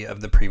 3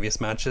 of the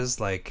previous matches,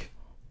 like,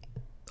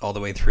 all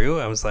the way through.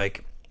 I was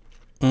like,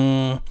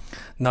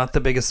 not the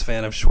biggest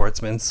fan of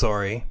Schwartzman.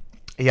 Sorry.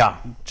 Yeah.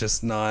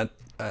 Just not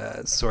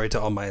sorry to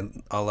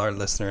all our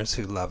listeners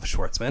who love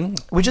Schwartzman.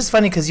 Which is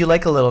funny because you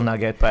like a little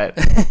nugget, but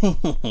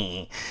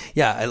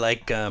yeah, I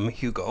like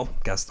Hugo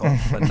Gaston,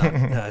 but not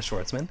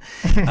Schwartzman.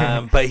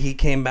 But he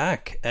came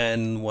back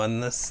and won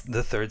the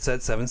third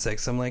set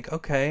 7-6. I'm like,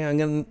 okay,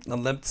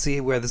 let's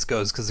see where this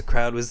goes, because the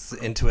crowd was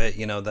into it.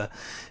 You know, it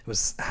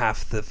was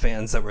half the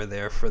fans that were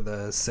there for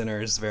the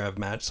Sinner Zverev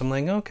match. So I'm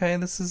like, okay,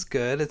 this is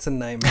good. It's a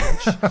night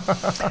match.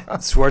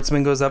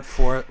 Schwartzman goes up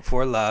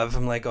for love.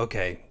 I'm like,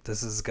 okay,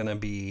 this is gonna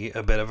be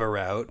a bit of a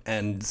rout,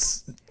 and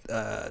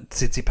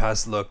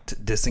Tsitsipas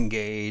looked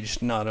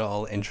disengaged, not at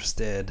all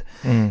interested.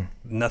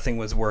 Nothing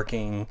was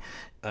working.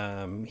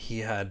 He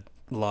had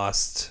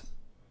lost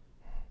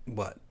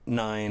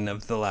 9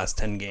 of the last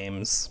 10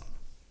 games,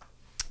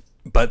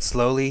 but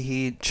slowly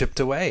he chipped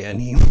away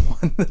and he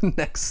won the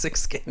next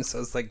 6 games. I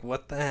was like,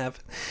 what the heck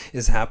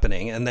is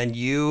happening? And then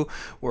you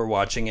were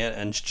watching it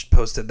and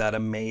posted that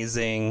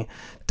amazing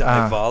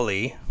dive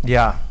volley.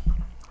 Yeah,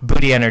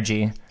 booty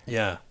energy.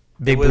 Yeah.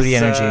 Big booty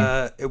energy.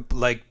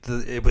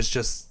 It was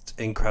just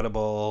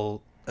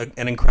incredible,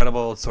 an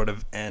incredible sort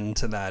of end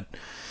to that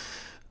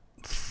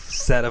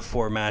set of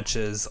 4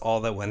 matches,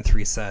 all that went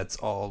 3 sets.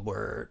 All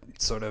were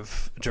sort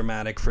of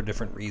dramatic for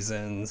different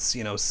reasons.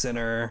 You know,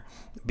 Sinner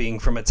being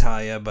from being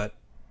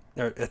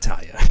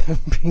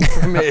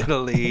from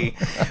Italy,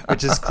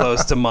 which is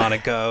close to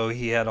Monaco.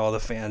 He had all the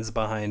fans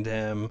behind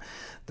him.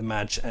 The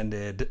match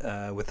ended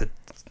with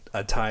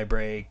a tie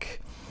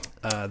break.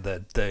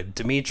 The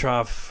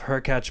Dimitrov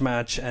Hurkacz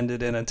match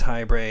ended in a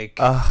tiebreak.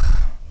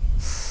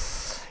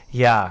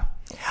 Yeah.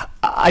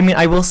 I mean,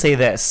 I will say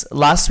this.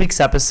 Last week's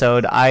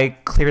episode, I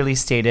clearly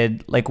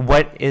stated, like,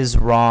 what is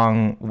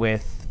wrong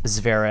with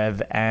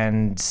Zverev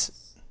and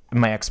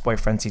my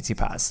ex-boyfriend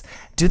Tsitsipas?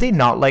 Do they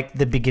not like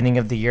the beginning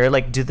of the year?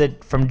 Like,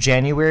 from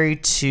January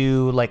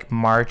to, like,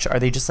 March, are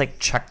they just, like,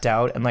 checked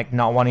out and, like,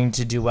 not wanting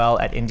to do well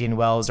at Indian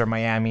Wells or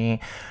Miami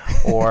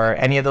or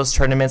any of those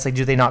tournaments? Like,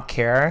 do they not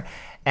care?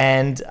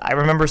 And I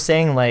remember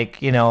saying, like,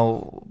 you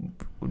know,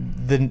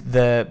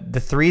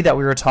 the 3 that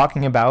we were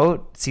talking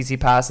about,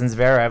 Tsitsipas and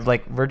Zverev,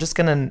 like, we're just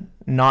gonna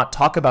not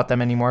talk about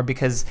them anymore,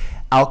 because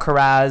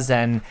Alcaraz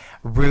and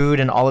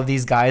Ruud and all of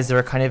these guys that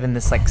are kind of in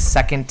this, like,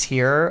 second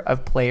tier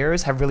of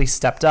players have really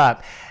stepped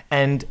up.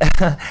 And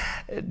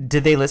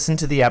did they listen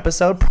to the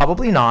episode?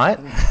 Probably not.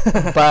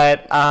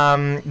 But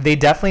they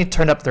definitely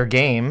turned up their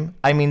game.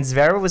 I mean,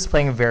 Zverev was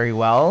playing very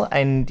well.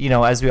 And, you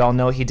know, as we all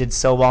know, he did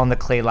so well in the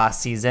clay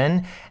last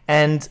season.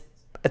 And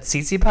at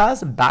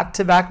Tsitsipas,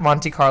 back-to-back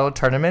Monte Carlo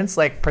tournaments,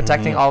 like,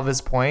 protecting all of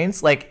his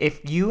points. Like,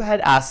 if you had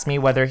asked me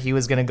whether he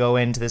was going to go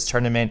into this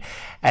tournament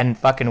and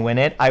fucking win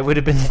it, I would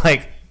have been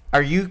like,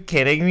 are you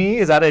kidding me?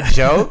 Is that a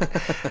joke?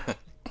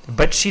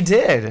 But she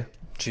did.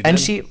 And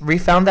she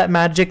refound that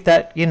magic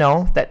that, you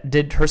know, that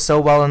did her so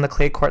well in the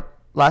clay court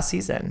last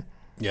season.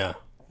 Yeah.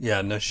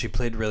 Yeah, no, she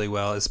played really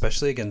well,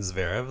 especially against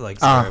Zverev. Like,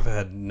 Zverev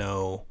had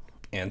no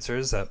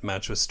answers. That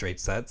match was straight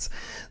sets.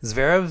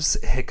 Zverev's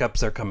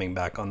hiccups are coming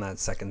back on that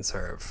second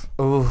serve.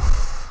 Ooh.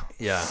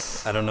 Yeah,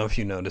 I don't know if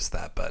you noticed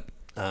that, but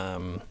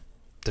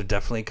they're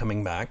definitely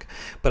coming back.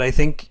 But I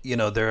think, you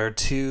know, there are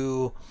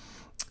 2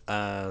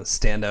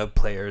 standout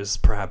players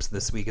perhaps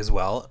this week as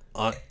well,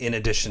 in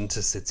addition to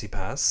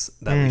Tsitsipas,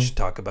 that we should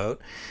talk about.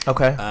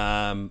 Okay.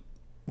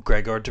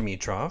 Gregor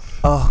Dimitrov.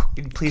 Oh,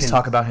 please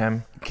talk about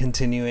him.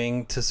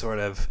 Continuing to sort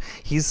of,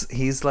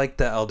 he's like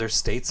the elder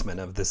statesman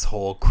of this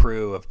whole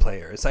crew of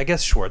players. I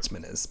guess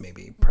Schwartzman is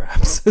maybe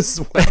perhaps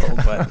as well,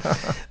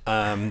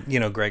 but you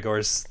know,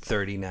 Gregor's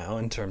 30 now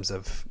in terms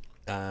of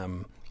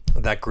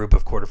that group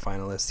of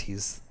quarterfinalists.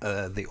 He's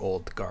the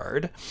old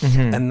guard.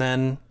 And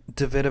then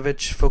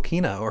Davidovich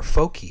Fokina, or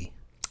Foki,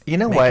 you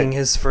know, making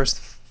his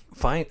first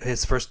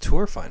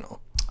tour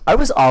final. I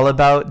was all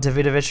about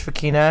Davidovich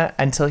Fokina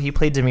until he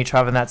played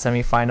Dimitrov in that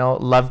semifinal.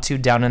 Loved to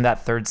down in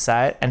that third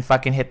set and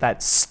fucking hit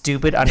that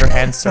stupid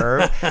underhand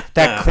serve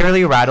that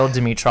clearly rattled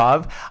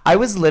Dimitrov. I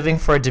was living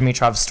for a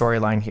Dimitrov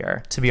storyline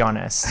here, to be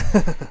honest.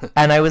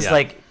 And I was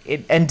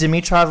and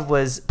Dimitrov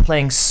was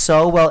playing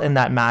so well in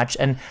that match.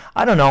 And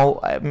I don't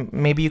know,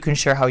 maybe you can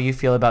share how you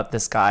feel about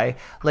this guy.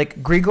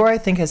 Like, Grigor, I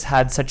think, has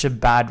had such a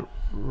bad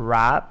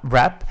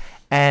rep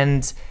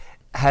and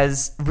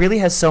has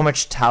so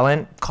much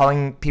talent,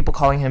 people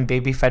calling him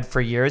baby fed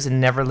for years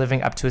and never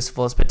living up to his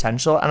fullest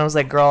potential. And I was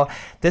like, girl,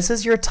 this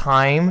is your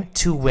time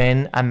to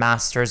win a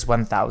Masters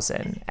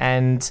 1000.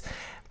 And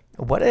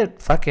what a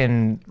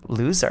fucking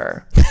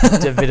loser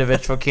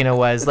Davidovich Fokina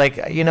was.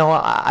 Like, you know,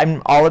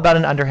 I'm all about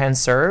an underhand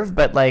serve,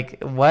 but,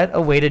 like, what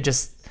a way to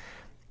just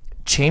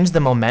change the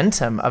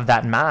momentum of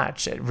that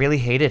match. It really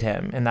hated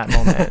him in that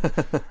moment.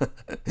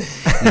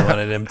 You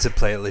wanted him to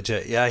play it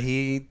legit. Yeah,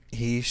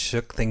 he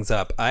shook things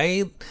up.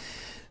 I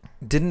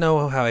didn't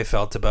know how I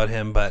felt about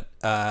him, but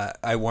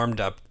I warmed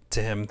up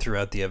to him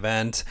throughout the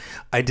event.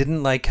 I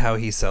didn't like how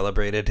he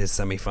celebrated his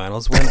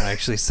semifinals win. I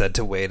actually said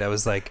to Wade, I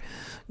was like,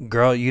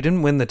 girl, you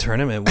didn't win the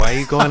tournament. Why are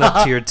you going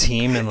up to your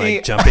team and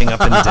like jumping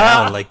up and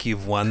down like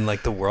you've won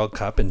like the World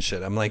Cup and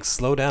shit? I'm like,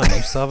 slow down.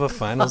 You still have a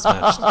finals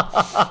match.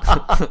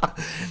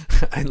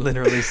 I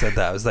literally said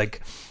that. I was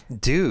like,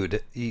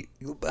 dude,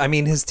 I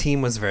mean, his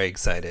team was very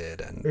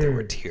excited and there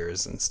were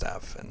tears and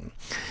stuff. And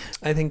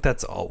I think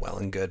that's all well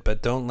and good,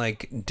 but don't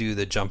like do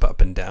the jump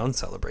up and down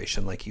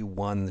celebration like you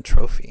won the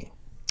trophy.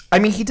 I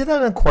mean, he did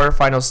that in the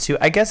quarterfinals too.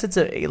 I guess it's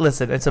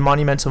a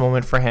monumental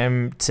moment for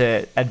him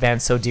to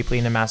advance so deeply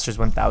into Masters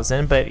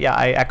 1000. But yeah,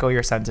 I echo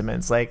your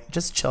sentiments. Like,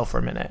 just chill for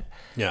a minute.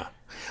 Yeah.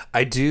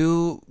 I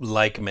do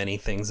like many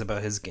things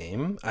about his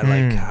game. I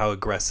like how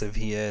aggressive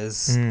he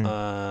is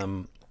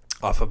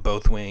off of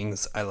both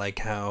wings. I like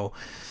how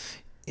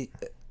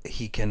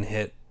he can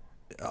hit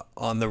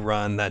on the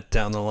run, that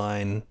down the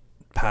line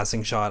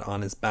passing shot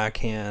on his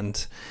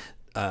backhand,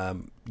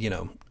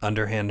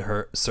 underhand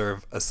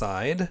serve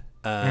aside.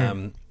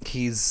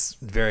 He's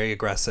very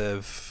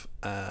aggressive.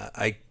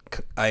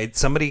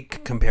 Somebody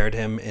compared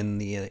him in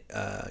the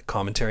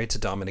commentary to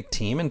Dominic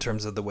Thiem in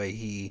terms of the way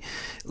he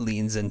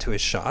leans into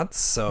his shots.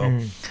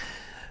 So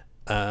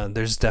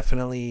there's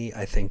definitely,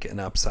 I think, an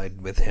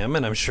upside with him,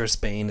 and I'm sure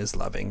Spain is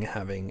loving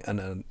having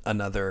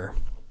another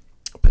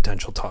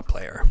potential top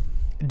player.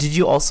 Did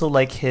you also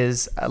like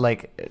his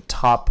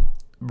top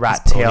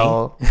rat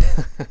tail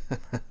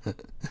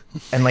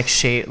and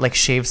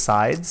shave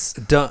sides?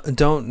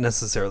 Don't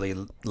necessarily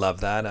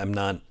love that. I'm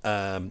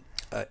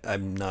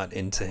not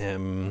into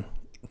him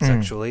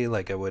sexually.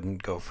 Like, I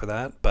wouldn't go for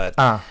that, but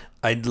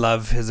I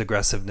love his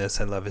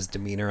aggressiveness. I love his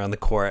demeanor on the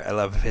court. I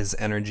love his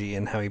energy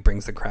and how he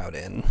brings the crowd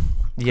in.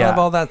 Yeah, I love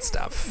all that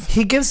stuff.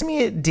 He gives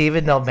me a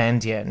David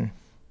Nalbandian.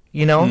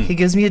 He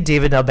gives me a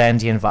David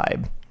Nalbandian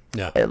vibe.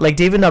 Yeah, like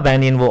David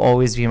Nalbandian will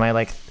always be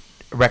my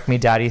wreck me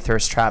daddy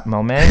thirst trap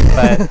moment,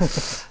 but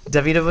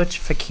Davidovich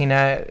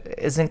Fekina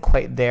isn't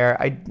quite there.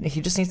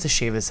 He just needs to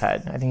shave his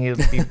head. I think he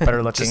would be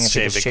better looking if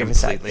he just shave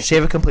his head.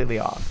 Shave it completely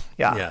off.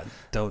 Yeah,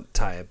 don't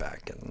tie it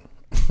back.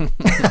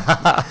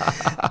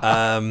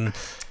 And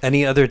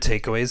any other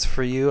takeaways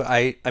for you?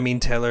 I mean,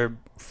 Taylor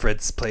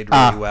Fritz played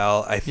really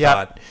well. I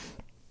thought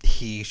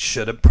he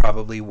should have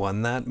probably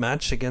won that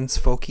match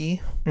against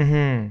Foki.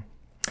 Yeah,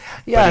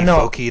 but he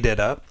Foki'd it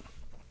up.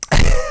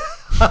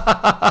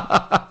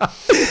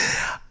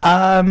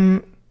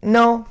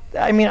 No,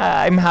 I mean,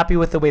 I'm happy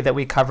with the way that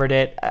we covered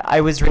it.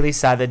 I was really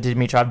sad that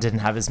Dimitrov didn't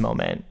have his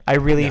moment. I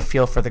really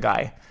feel for the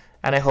guy,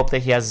 and I hope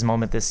that he has his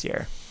moment this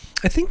year.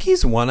 I think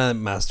he's won a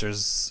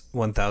Masters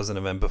 1000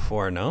 event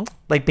before, no?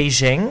 Like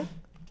Beijing?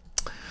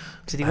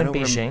 Did he win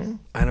Beijing?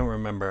 I don't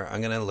remember.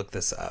 I'm going to look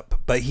this up.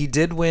 But he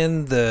did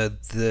win the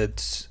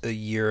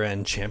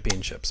year-end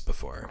championships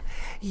before.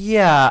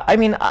 Yeah, I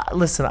mean,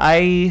 listen,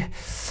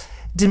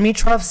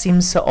 Dimitrov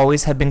seems to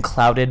always have been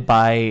clouded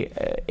by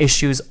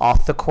issues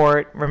off the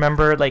court.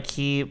 Remember,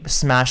 he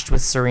smashed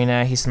with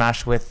Serena, he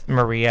smashed with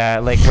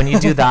Maria. When you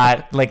do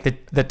that,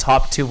 the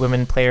top two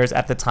women players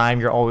at the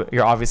time,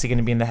 you're obviously going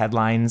to be in the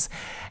headlines,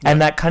 and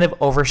that kind of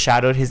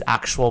overshadowed his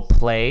actual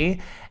play.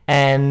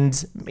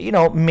 And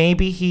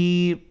maybe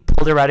he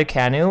pulled a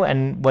Raducanu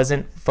and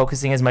wasn't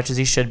focusing as much as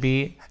he should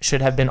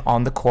have been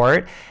on the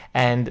court.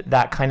 And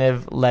that kind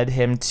of led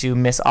him to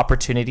miss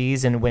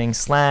opportunities and winning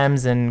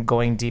slams and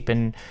going deep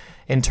in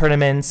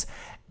tournaments.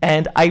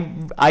 And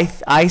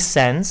I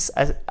sense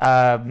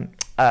a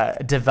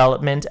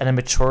development and a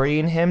maturity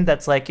in him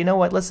that's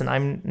listen,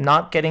 I'm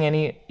not getting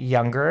any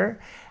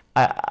younger.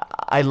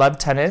 I love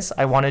tennis.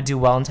 I want to do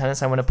well in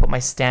tennis. I want to put my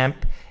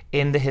stamp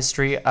in the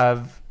history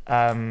of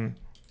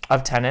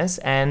tennis,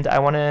 and I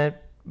want to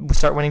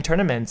start winning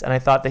tournaments. And I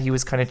thought that he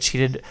was kind of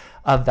cheated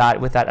of that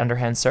with that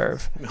underhand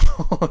serve.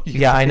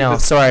 Yeah, I know.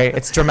 Sorry,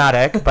 it's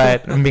dramatic,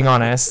 but I'm being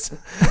honest.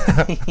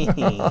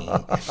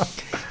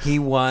 He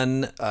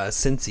won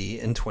Cincy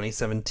in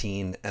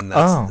 2017, and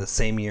that's the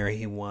same year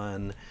he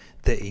won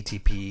the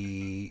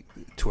ATP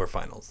Tour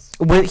Finals.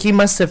 Well, he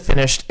must have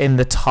finished in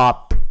the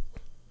top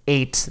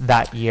 8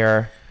 that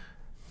year.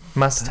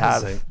 Must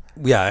have.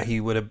 Yeah, he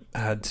would have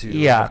had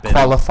to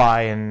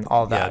qualify and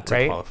all that,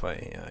 right? Qualify,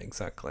 yeah,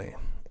 exactly.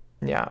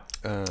 Yeah.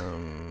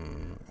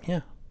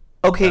 Yeah.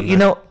 Okay,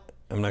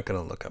 I'm not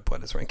going to look up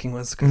what his ranking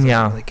was because I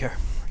don't really care.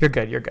 You're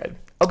good.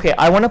 Okay,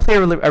 I want to play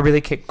a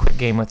really quick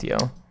game with you.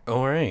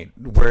 All right.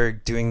 We're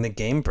doing the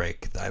game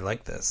break. I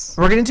like this.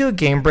 We're going to do a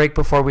game break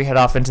before we head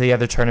off into the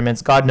other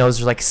tournaments. God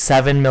knows there's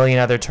 7 million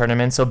other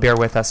tournaments, so bear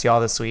with us, y'all,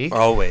 this week.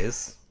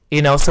 Always.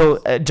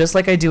 So just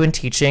like I do in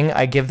teaching,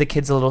 I give the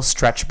kids a little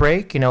stretch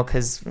break,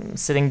 because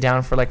sitting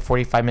down for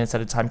 45 minutes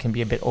at a time can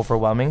be a bit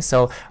overwhelming.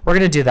 So we're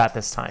going to do that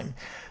this time.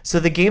 So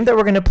the game that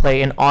we're going to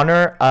play in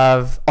honor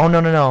of... Oh,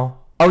 no.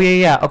 Oh,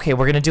 yeah. Okay,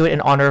 we're going to do it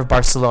in honor of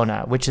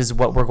Barcelona, which is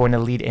what we're going to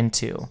lead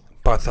into.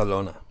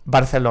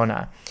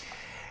 Barcelona.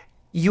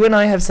 You and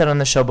I have said on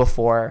the show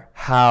before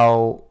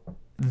how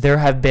there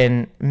have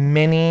been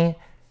many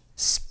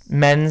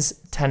men's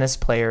tennis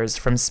players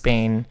from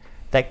Spain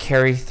that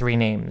carry 3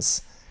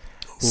 names.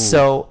 Ooh.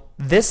 So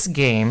this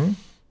game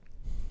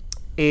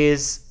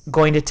is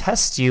going to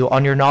test you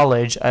on your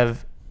knowledge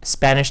of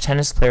Spanish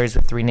tennis players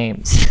with 3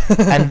 names.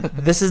 And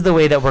this is the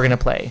way that we're going to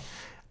play.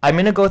 I'm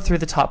going to go through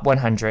the top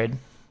 100,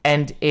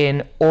 and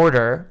in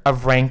order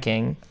of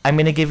ranking, I'm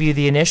going to give you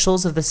the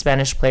initials of the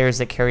Spanish players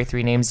that carry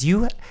 3 names.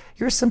 Your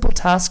simple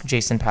task,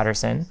 Jason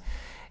Patterson,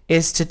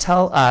 is to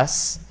tell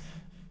us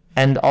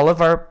and all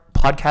of our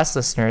podcast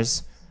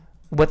listeners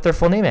what their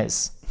full name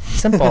is.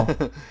 Simple.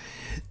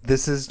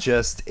 This is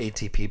just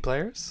ATP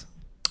players?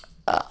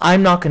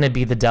 I'm not going to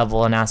be the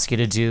devil and ask you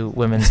to do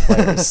women's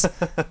players.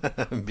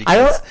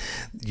 Because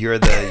you're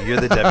the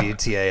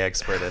WTA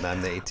expert and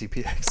I'm the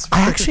ATP expert.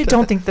 I actually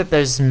don't think that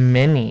there's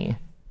many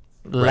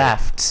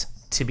left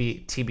to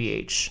be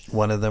TBH.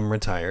 One of them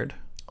retired.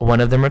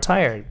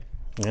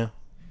 Yeah.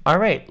 All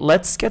right,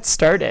 let's get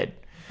started.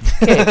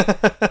 Okay,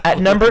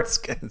 let's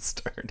get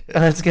started.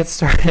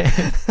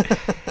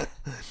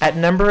 At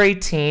number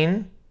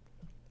 18,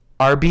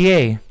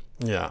 RBA.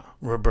 Yeah,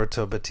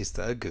 Roberto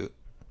Batista Agut.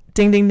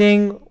 Ding, ding,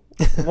 ding.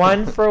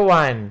 1 for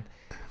 1.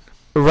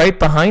 Right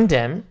behind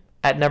him,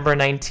 at number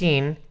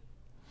 19,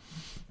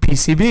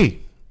 PCB.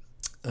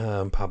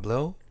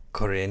 Pablo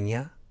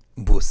Correia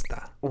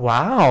Busta.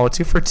 Wow,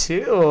 2 for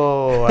 2.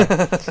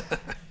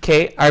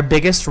 Okay, our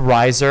biggest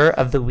riser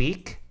of the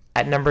week,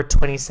 at number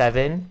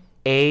 27,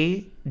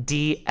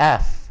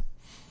 ADF.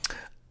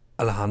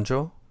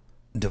 Alejandro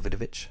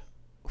Davidovich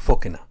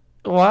Fokina.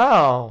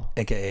 Wow.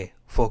 AKA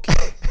Foki.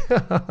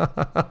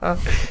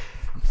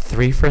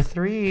 3 for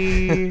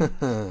 3.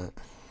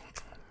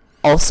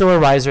 Also a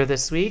riser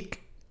this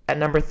week at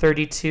number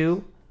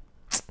 32.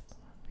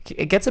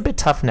 It gets a bit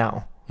tough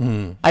now.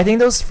 I think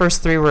those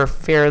first 3 were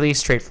fairly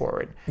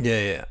straightforward.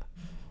 Yeah.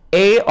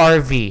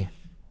 ARV.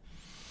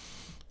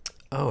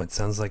 Oh, it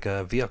sounds like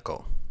a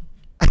vehicle.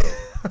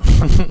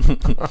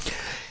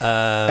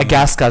 A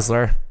gas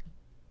guzzler.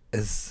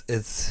 Is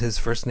his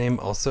first name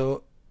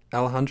also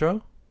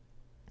Alejandro?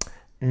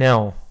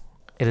 No,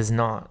 it is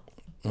not.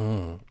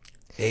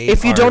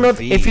 If you don't know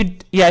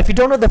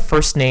the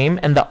first name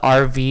and the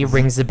RV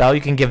rings the bell,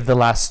 you can give the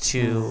last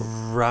 2.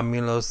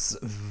 Ramos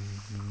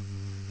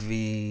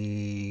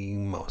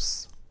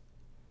Vimos.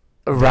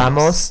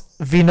 Ramos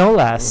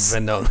Vinolas.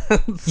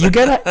 You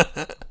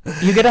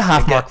get a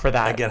half mark for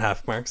that. I get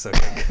half marks.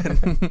 Okay,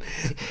 good.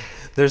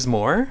 There's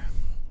more?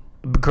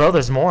 Girl,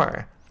 there's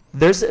more.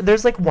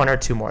 There's like 1 or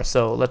 2 more.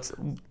 So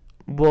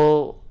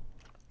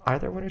are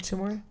there 1 or 2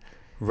 more?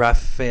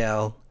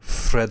 Rafael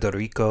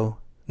Frederico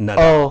Nadal.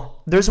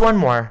 Oh, there's 1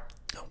 more.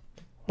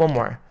 1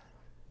 more.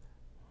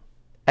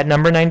 At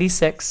number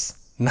 96.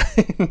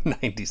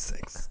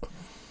 96.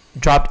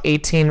 Dropped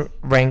 18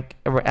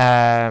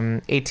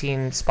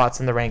 spots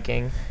in the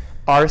ranking.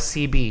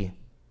 RCB.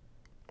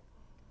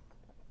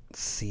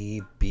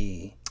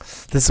 CB.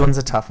 This one's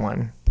a tough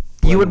one.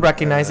 You would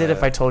recognize it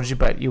if I told you,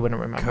 but you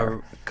wouldn't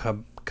remember.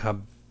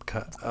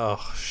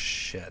 Oh,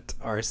 shit.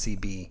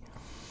 RCB.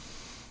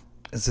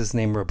 Is his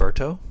name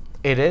Roberto?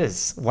 It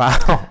is.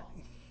 Wow.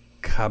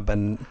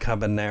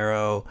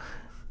 Cabanero.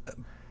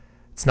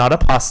 It's not a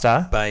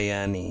pasta.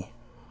 Baiani.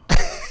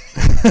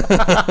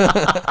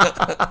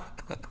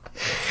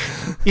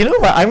 You know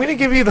what? I'm going to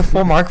give you the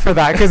full mark for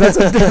that because that's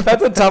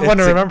a tough one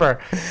to remember.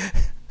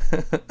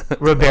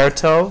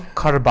 Roberto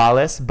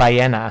Carbales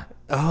Baena.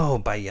 Oh,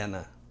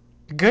 Baena.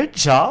 Good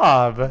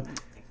job.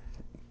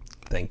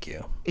 Thank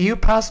you. You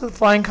passed with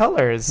flying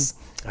colors.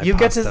 You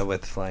get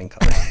with flying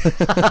colors.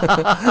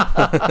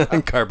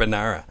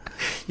 Carbonara.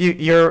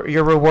 Your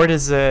reward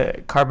is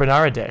a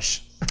carbonara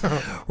dish.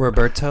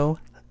 Roberto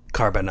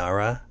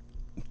Carbonara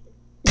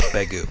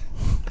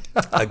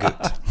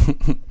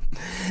Agut.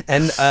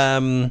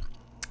 And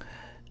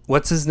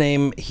what's his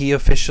name? He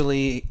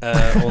officially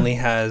only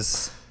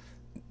has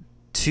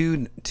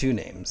two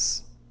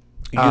names.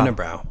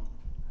 Unibrow.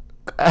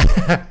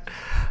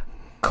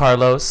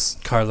 Carlos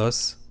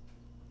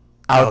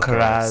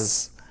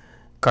Alcaraz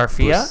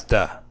Garcia.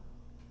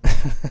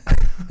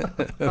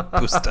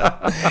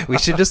 Busta. We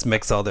should just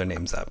mix all their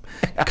names up.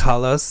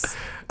 Carlos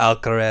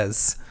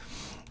Alcaraz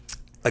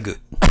Agut.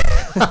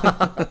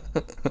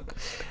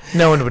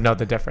 No one would know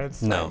the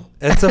difference. No,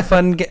 it's a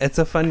fun. It's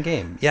a fun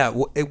game. Yeah,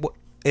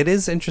 it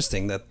is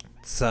interesting that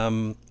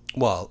a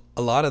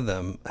lot of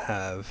them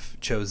have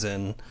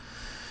chosen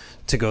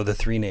to go the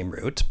 3-name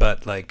route,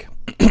 but like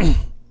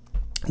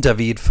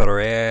David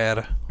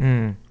Ferrer,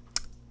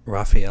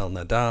 Rafael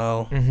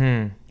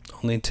Nadal,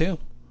 only 2.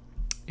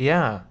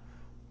 Yeah,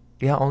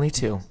 only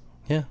 2.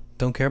 Yeah,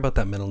 don't care about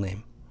that middle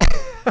name.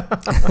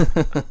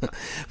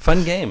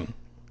 Fun game.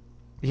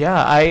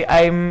 Yeah,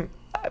 I'm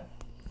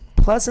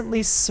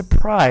pleasantly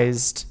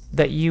surprised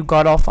that you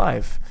got all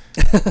 5.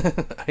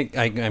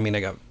 I mean, I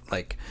got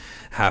like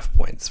half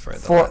points for the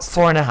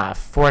four and a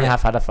half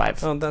out of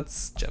 5. Oh,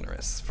 that's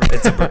generous.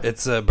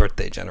 It's a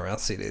birthday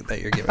generosity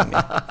that you're giving me.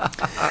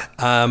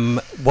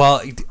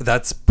 Well,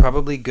 that's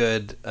probably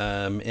good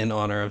in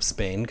honor of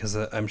Spain, because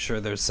I'm sure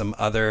there's some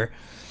other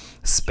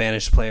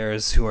Spanish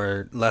players who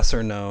are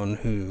lesser known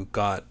who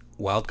got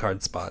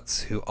wildcard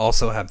spots who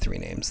also have 3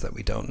 names that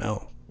we don't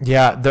know.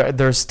 Yeah,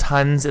 there's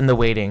tons in the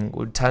waiting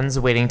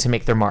to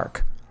make their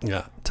mark.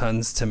 Yeah,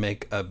 tons to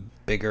make a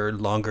bigger,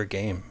 longer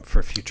game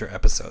for future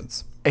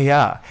episodes.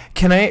 Yeah.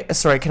 Can I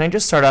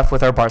just start off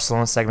with our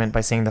Barcelona segment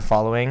by saying the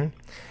following?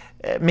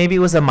 Maybe it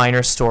was a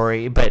minor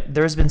story, but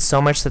there's been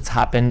so much that's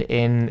happened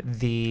in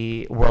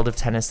the world of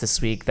tennis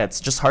this week that's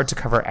just hard to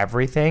cover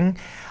everything.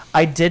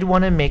 I did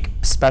want to make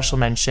special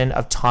mention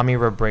of Tommy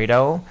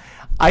Robredo.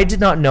 I did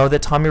not know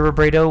that Tommy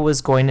Robredo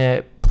was going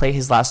to play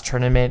his last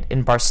tournament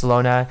in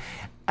Barcelona.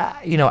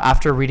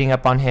 After reading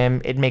up on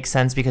him, it makes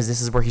sense because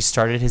this is where he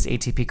started his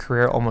ATP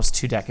career almost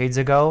 2 decades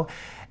ago.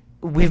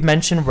 We've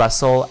mentioned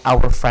Russell,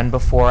 our friend,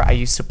 before. I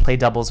used to play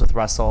doubles with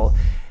Russell.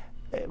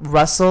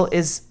 Russell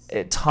is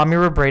Tommy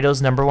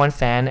Robredo's number one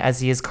fan,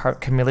 as he is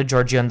Camila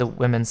Giorgi on the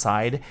women's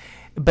side.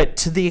 But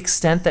to the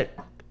extent that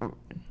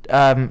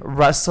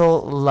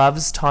Russell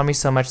loves Tommy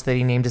so much that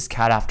he named his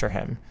cat after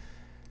him.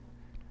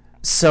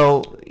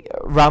 So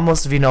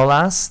Ramos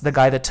Vinolas, the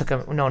guy that took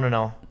him...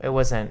 No. It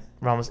wasn't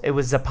Ramos. It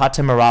was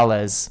Zapata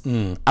Morales,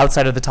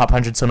 outside of the top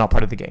 100, so not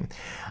part of the game.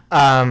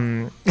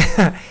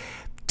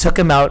 Took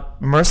him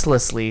out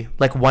mercilessly,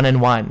 like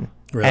 1-1.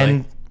 Really?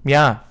 And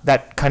yeah,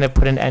 that kind of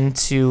put an end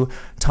to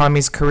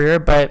Tommy's career.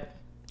 But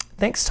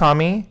thanks,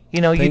 Tommy.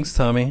 Thanks,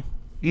 Tommy.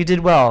 You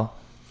did well.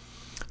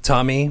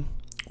 Tommy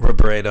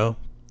Robredo,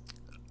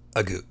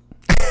 a goot.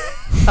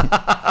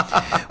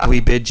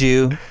 We bid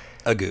you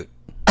a goot.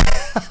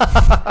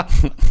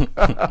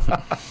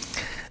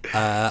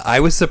 I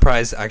was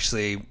surprised,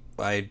 actually.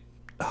 I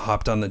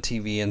hopped on the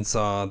TV and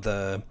saw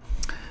the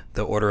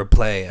order of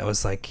play. I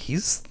was like,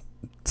 he's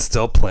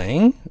still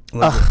playing?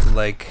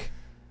 Like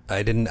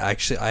I didn't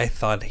actually... I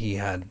thought he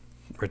had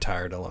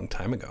retired a long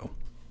time ago.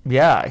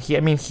 Yeah,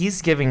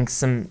 he's giving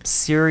some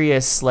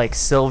serious, like,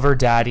 silver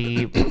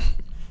daddy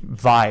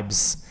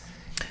vibes.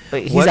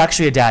 He's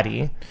actually a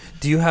daddy.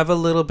 Do you have a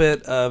little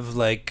bit of,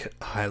 like,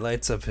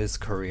 highlights of his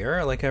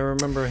career? Like, I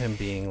remember him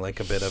being,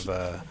 like, a bit of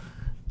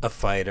a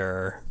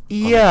fighter.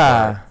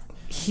 Yeah.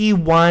 He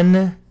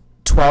won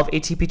 12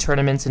 ATP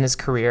tournaments in his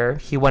career.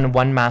 He won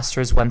 1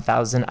 Masters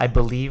 1000, I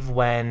believe,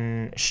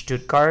 when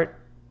Stuttgart.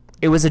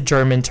 It was a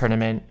German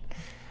tournament.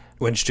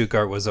 When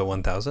Stuttgart was a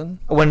 1000?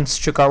 When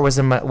Stuttgart was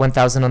a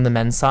 1000 on the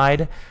men's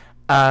side.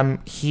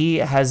 He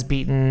has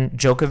beaten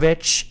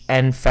Djokovic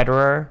and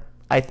Federer.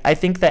 I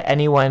think that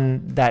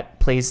anyone that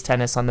plays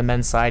tennis on the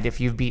men's side, if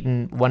you've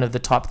beaten one of the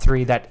top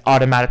 3, that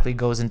automatically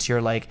goes into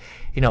your, like,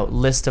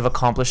 list of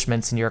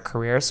accomplishments in your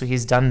career. So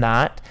he's done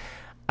that.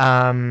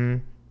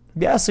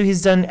 So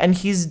he's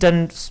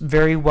done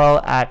very well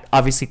at,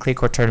 obviously, clay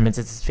court tournaments.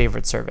 It's his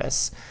favorite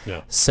service.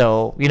 Yeah.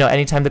 So,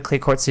 anytime the clay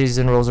court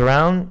season rolls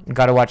around,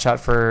 got to watch out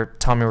for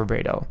Tommy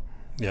Robredo.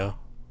 Yeah.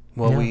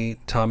 Well,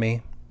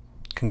 Tommy,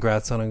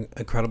 congrats on an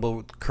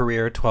incredible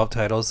career, 12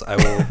 titles. I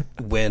will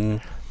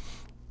win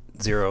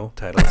 0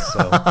 titles,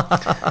 so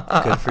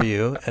good for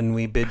you. And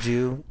we bid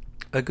you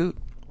a goot.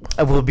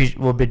 We'll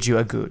bid you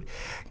a goot.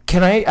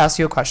 Can I ask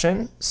you a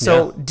question?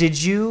 So,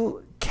 Did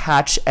you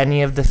catch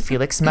any of the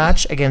Felix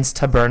match against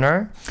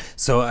Taberner?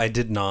 So I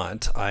did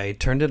not. I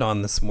turned it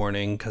on this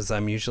morning because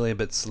I'm usually a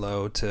bit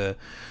slow to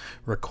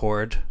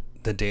record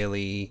the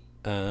daily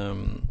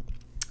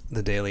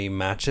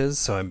matches.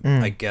 So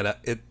I get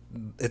up.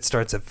 It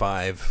starts at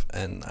 5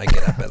 and I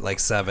get up at like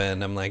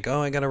 7. I'm like,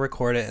 oh, I gotta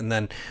record it, and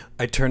then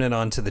I turn it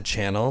on to the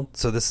channel.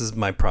 So this is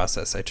my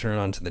process. I turn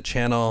it on to the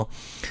channel.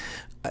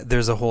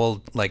 There's a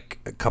whole, like,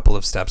 a couple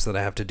of steps that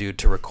I have to do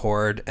to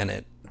record, and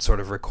it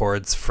sort of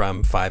records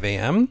from 5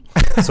 a.m.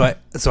 So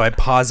I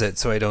pause it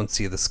so I don't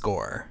see the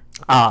score.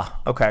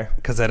 Okay.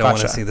 Because I don't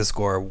want to see the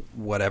score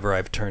wherever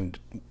I've turned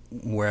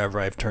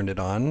it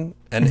on.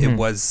 And it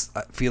was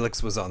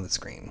Felix was on the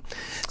screen,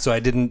 so I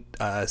didn't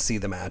see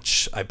the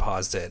match. I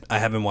paused it. I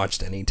haven't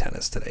watched any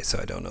tennis today, so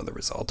I don't know the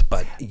result.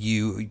 But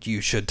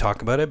you should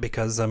talk about it,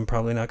 because I'm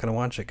probably not going to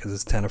watch it because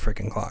it's 10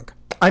 o'clock.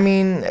 I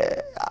mean,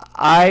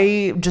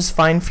 I just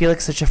find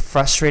Felix such a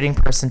frustrating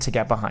person to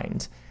get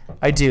behind.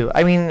 I do.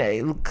 I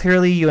mean,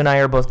 clearly you and I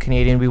are both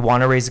Canadian. We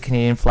want to raise a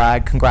Canadian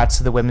flag. Congrats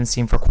to the women's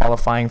team for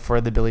qualifying for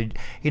the Billie,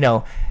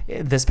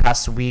 this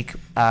past week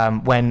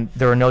when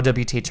there were no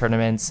WTA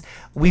tournaments.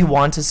 We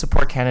want to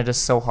support Canada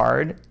so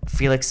hard,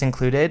 Felix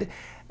included.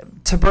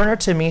 Taberner,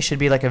 to me, should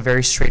be like a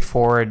very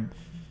straightforward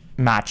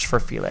match for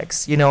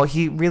Felix.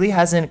 He really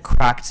hasn't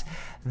cracked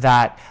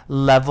that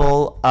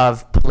level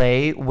of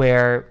play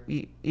where,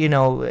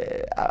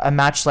 a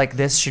match like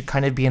this should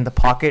kind of be in the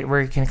pocket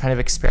where he can kind of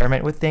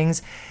experiment with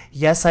things.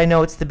 Yes, I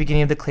know it's the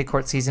beginning of the clay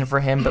court season for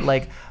him, but,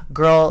 like,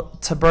 girl,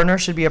 Taberner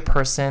should be a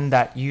person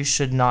that you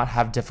should not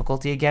have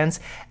difficulty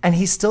against. And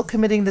he's still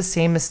committing the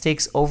same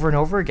mistakes over and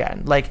over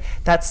again. Like,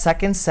 that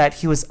second set,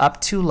 he was up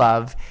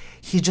 2-love.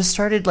 He just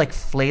started, like,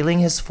 flailing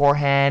his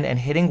forehand and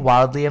hitting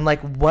wildly. I'm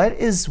like, what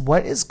is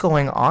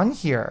going on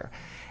here?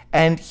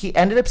 And he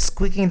ended up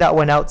squeaking that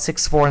one out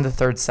 6-4 in the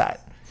third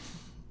set.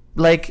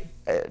 Like,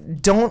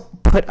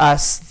 don't put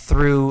us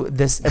through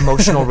this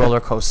emotional roller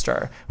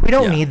coaster. We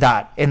don't need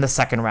that in the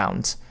second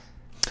round.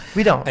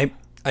 We don't.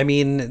 I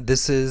mean,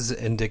 this is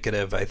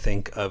indicative, I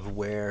think, of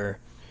where,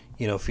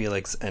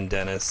 Felix and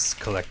Dennis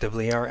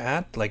collectively are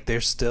at. Like,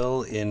 they're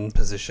still in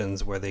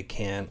positions where they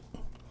can't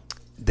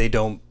they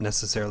don't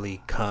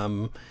necessarily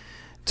come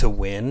to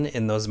win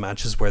in those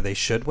matches where they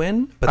should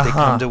win, but they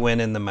come to win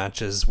in the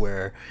matches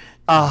where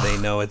they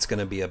know it's going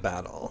to be a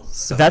battle.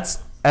 So That's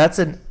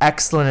an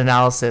excellent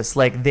analysis.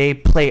 Like, they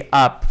play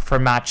up for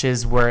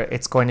matches where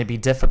it's going to be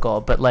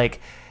difficult, but like,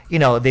 you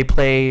know, they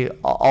play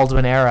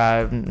Aldwin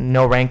Era,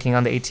 no ranking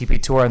on the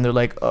ATP Tour, and they're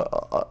like,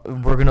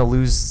 we're going to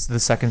lose the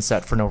second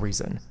set for no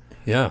reason.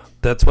 Yeah,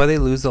 that's why they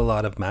lose a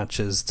lot of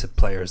matches to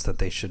players that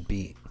they should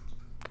beat.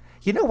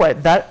 You know what?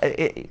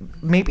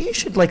 Maybe you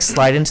should like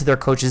slide into their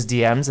coaches'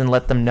 DMs and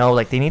let them know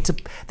like they need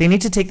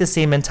to take the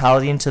same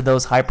mentality into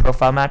those high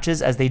profile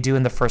matches as they do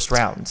in the first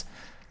round.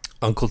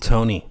 Uncle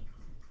Tony.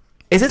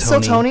 Is it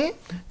still Tony?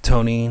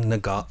 Tony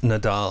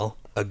Nadal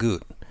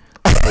Agut.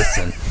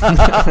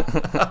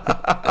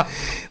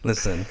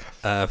 Listen.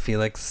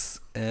 Felix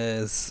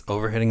is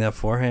overhitting that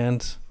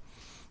forehand.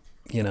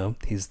 You know,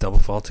 he's double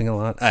faulting a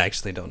lot. I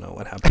actually don't know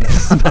what happened in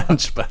this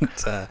match,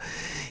 but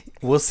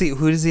we'll see.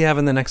 Who does he have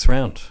in the next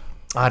round?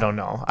 I don't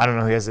know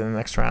who he has in the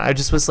next round. I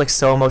just was like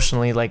so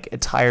emotionally like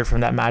tired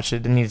from that match. I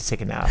didn't need to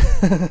take a nap.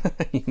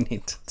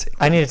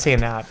 I need to take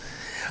a nap.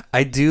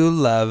 I do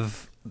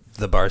love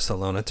the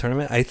Barcelona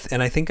tournament. I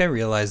think I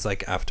realized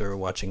like after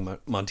watching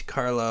Monte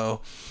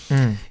Carlo,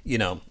 you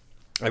know,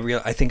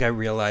 I think I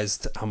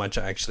realized how much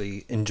I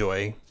actually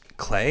enjoy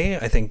clay.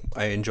 I think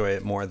I enjoy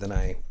it more than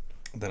I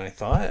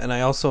thought. And I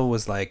also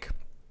was like,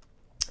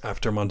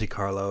 after Monte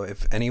Carlo,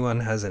 if anyone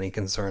has any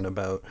concern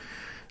about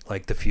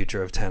like the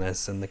future of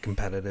tennis and the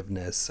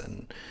competitiveness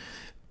and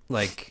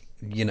like,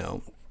 you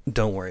know,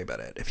 don't worry about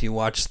it. If you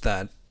watch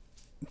those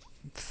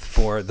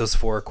four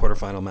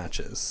quarterfinal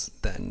matches,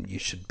 then you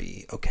should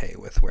be okay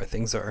with where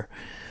things are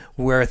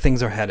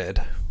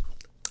headed.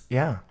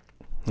 Yeah.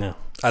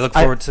 I look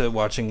forward to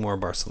watching more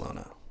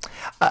Barcelona.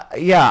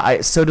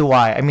 So do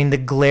I. I mean, the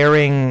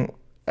glaring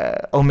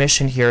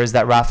omission here is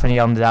that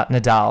Rafael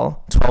Nadal,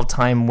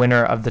 12-time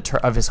winner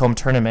of his home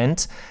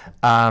tournament,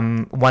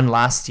 won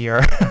last year.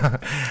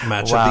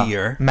 Match of the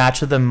year.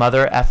 Match of the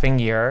mother effing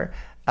year.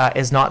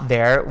 Is not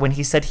there when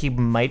he said he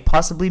might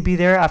possibly be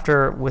there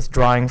after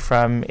withdrawing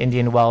from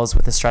Indian Wells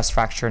with a stress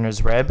fracture in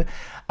his rib.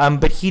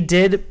 But he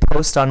did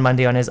post on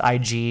Monday on his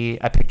IG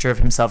a picture of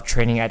himself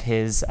training at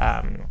his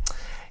home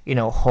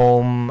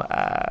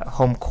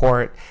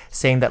court,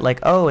 saying that like,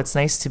 oh, it's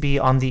nice to be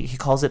on he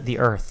calls it the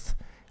earth.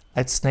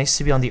 It's nice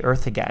to be on the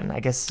earth again. I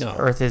guess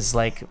earth is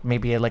like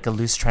maybe like a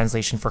loose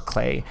translation for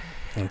clay.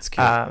 That's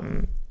cute.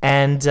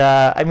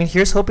 I mean,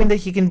 here's hoping that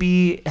he can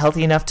be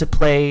healthy enough to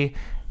play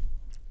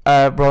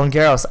Roland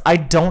Garros. I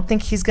don't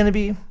think he's going to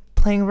be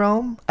playing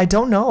Rome. I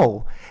don't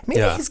know.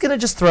 Maybe he's going to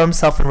just throw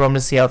himself in Rome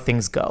to see how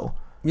things go.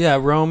 Yeah,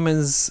 Rome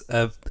is,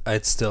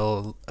 it's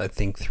still, I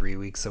think, 3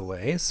 weeks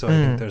away. So I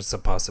think there's a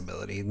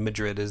possibility.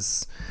 Madrid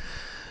is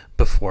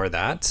before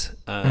that.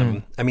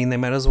 I mean, they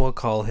might as well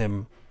call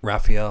him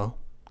Rafael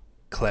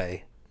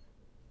Clay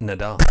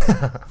Nadal.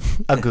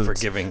 Agut.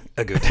 Forgiving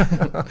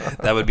Agut.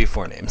 That would be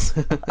 4 names.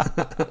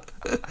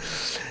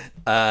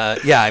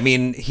 I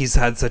mean, he's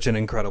had such an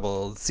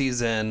incredible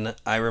season.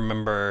 I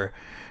remember,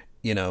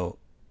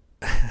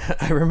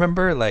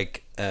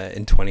 like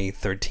in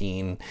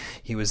 2013,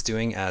 he was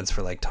doing ads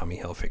for like Tommy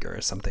Hilfiger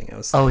or something. I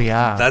was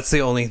that's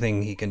the only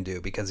thing he can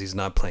do because he's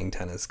not playing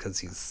tennis because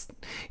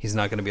he's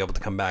not going to be able to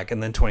come back.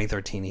 And then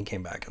 2013, he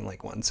came back and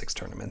like won 6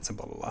 tournaments and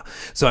blah, blah, blah.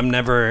 So I'm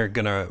never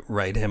going to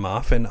write him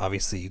off. And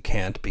obviously you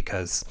can't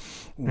because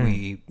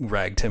we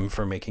ragged him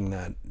for making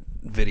that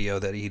video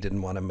that he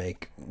didn't want to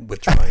make,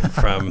 withdrawing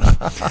from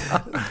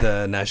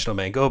the National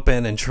Bank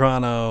Open in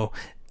Toronto,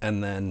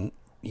 and then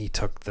he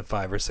took the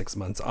 5 or 6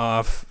 months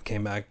off,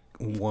 came back,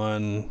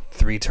 won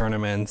 3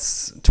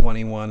 tournaments,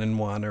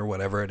 21-1 or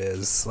whatever it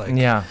is, like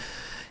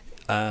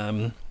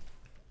and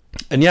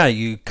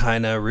you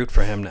kind of root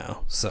for him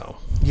now. So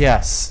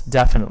yes,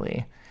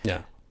 definitely.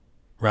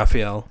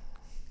 Rafael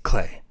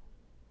Clay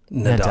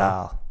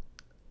Nadal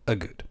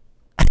Agut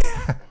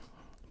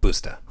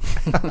Busta.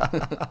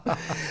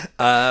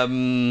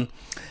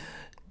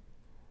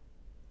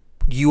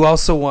 You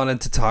also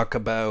wanted to talk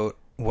about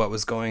what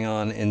was going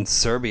on in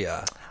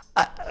Serbia.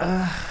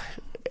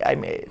 I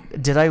mean,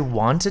 did I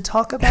want to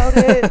talk about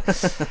it?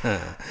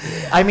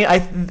 I mean,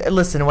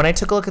 listen, when I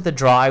took a look at the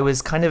draw, I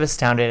was kind of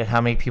astounded at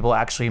how many people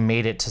actually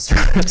made it to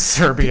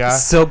Serbia.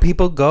 So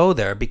people go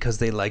there because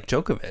they like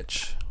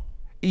Djokovic.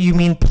 You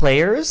mean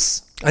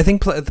players? I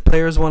think the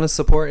players want to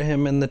support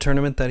him in the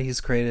tournament that he's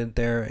created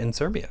there in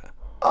Serbia.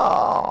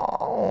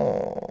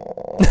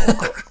 Oh,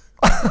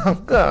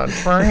 good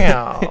for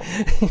him.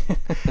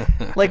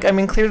 Like, I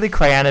mean, clearly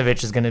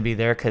Krajinovic is going to be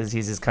there because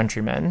he's his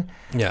countryman.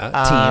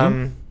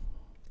 Yeah,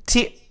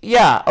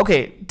 yeah,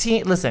 okay.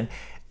 Listen,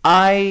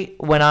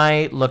 when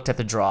I looked at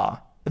the draw,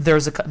 there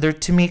are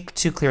to me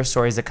 2 clear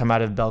stories that come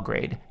out of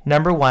Belgrade.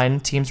 Number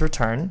 1, team's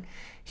return.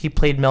 He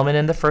played Millman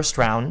in the first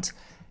round.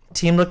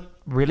 Team looked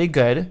really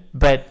good,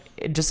 but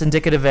just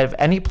indicative of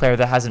any player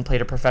that hasn't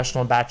played a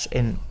professional match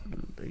in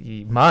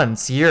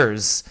months,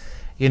 years.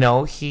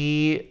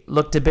 He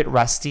looked a bit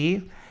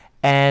rusty,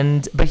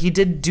 But he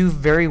did do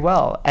very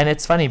well. And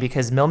it's funny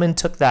because Millman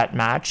took that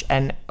match,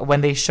 and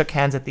when they shook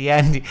hands at the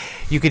end,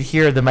 you could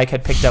hear the mic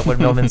had picked up what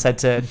Millman said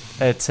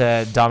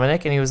to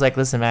Dominic, and he was like,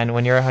 "Listen, man,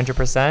 when you're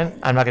 100%,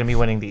 I'm not going to be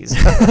winning these."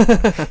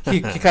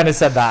 he kind of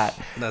said that.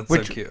 That's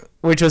so cute.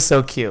 Which was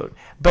so cute.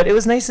 But it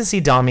was nice to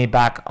see Dommy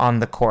back on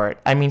the court.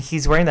 I mean,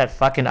 he's wearing that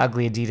fucking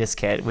ugly Adidas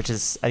kit, which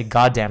is a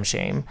goddamn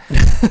shame.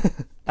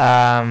 He's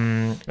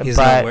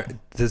not wearing,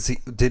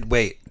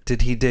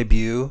 did he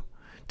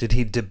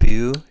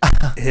debut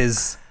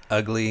his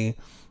ugly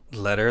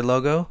letter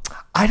logo?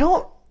 I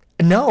don't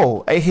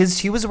know.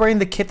 He was wearing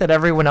the kit that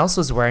everyone else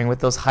was wearing with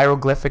those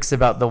hieroglyphics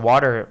about the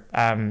water,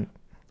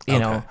 you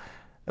know,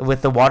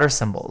 with the water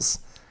symbols.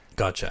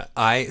 Gotcha.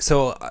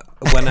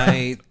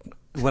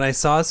 When I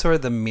saw sort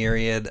of the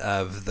myriad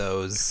of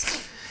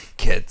those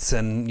kits,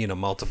 and you know,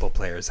 multiple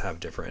players have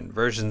different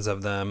versions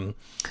of them.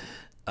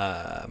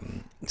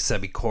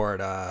 Sebi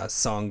Korda,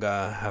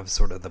 Songa have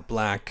sort of the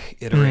black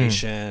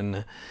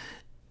iteration.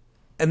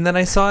 And then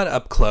I saw it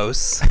up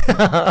close.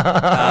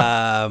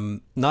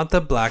 Not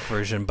the black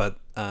version, but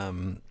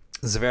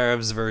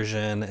Zverev's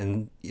version,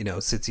 and you know,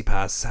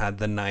 Tsitsipas had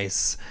the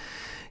nice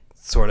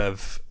sort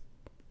of,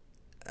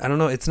 I don't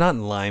know, it's not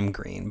lime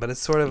green, but it's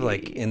sort of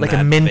like in like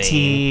that a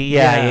minty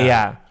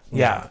vein.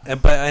 Yeah.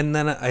 And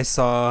then I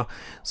saw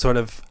sort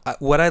of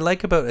what I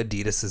like about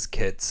Adidas's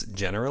kits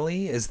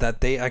generally is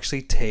that they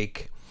actually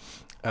take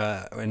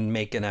and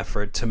make an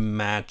effort to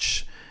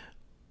match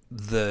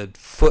the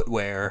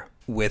footwear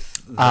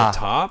with the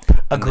top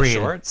and the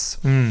shorts.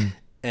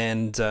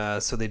 And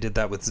so they did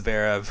that with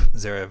Zverev.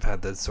 Zverev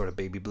had the sort of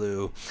baby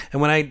blue.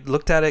 And when I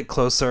looked at it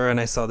closer and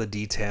I saw the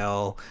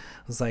detail, I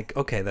was like,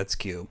 okay, that's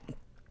cute.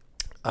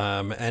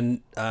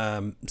 And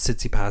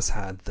Tsitsipas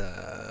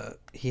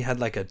had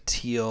like a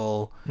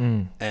teal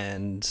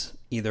and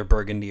either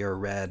burgundy or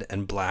red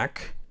and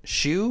black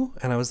shoe,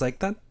 and I was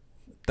like,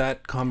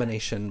 that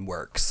combination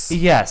works.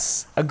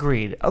 Yes,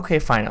 agreed. Okay,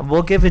 fine.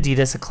 We'll give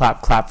Adidas a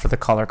clap for the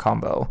color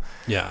combo.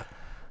 Yeah.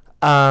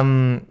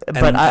 And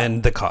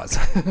the cause.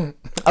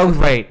 Oh,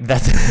 right.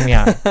 That's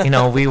you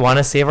know, we want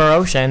to save our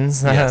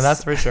oceans. Yes.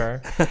 That's for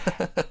sure.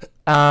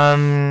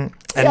 And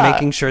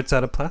making shirts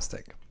out of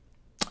plastic.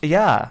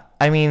 Yeah.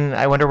 I mean,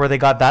 I wonder where they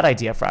got that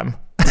idea from.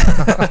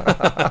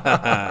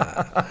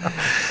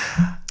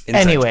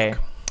 Anyway,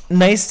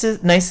 nice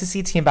to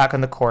see Team back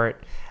on the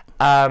court.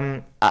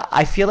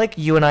 I feel like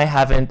you and I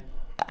haven't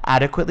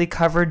adequately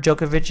covered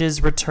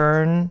Djokovic's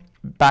return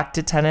back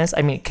to tennis.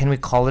 I mean, can we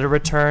call it a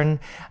return?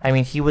 I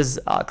mean, he was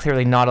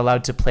clearly not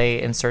allowed to play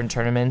in certain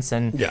tournaments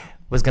and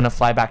was going to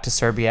fly back to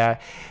Serbia.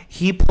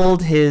 He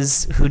pulled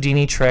his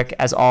Houdini trick,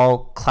 as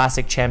all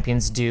classic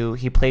champions do.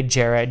 He played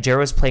Jarrett.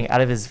 Jarrett was playing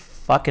out of his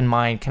fucking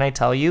mind. Can I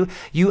tell you?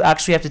 You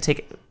actually have to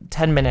take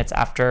 10 minutes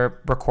after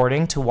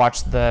recording to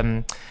watch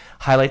the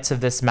highlights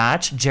of this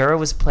match. Jarrett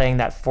was playing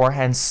that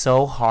forehand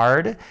so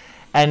hard.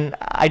 And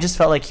I just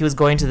felt like he was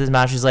going to this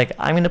match. He's like,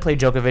 I'm going to play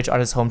Djokovic on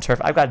his home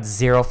turf. I've got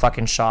zero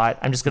fucking shot.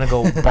 I'm just going to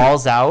go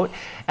balls out.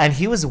 And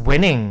he was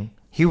winning.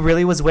 He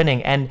really was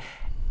winning. And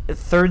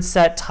third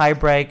set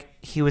tiebreak,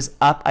 he was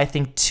up, I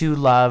think,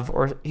 2-love,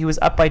 or he was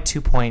up by 2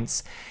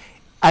 points.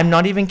 I'm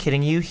not even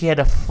kidding you. He had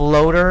a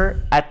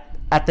floater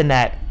at the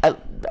net.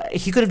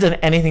 He could have done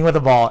anything with the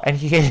ball, and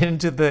he hit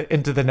it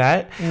into the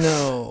net.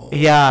 No.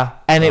 Yeah,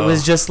 and it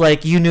was just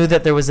like you knew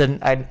that there was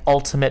an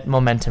ultimate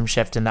momentum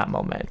shift in that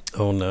moment.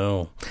 Oh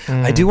no,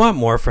 I do want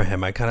more for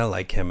him. I kind of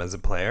like him as a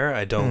player.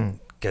 I don't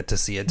get to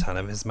see a ton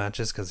of his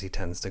matches because he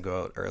tends to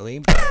go out early,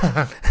 but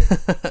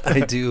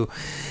I do,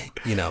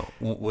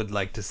 would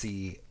like to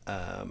see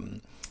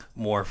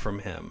more from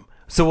him.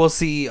 So we'll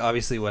see,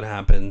 obviously, what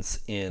happens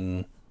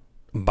in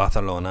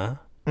Barcelona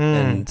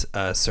and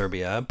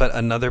Serbia. But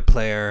another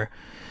player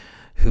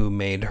who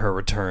made her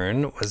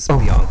return was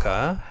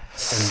Bianca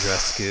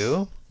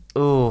Andreescu.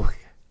 Ooh.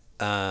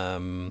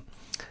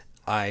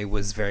 I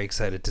was very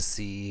excited to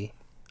see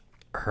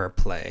her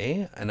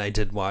play, and I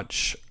did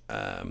watch.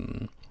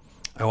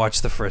 I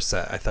watched the first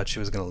set. I thought she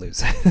was going to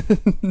lose,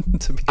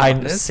 to be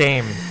honest.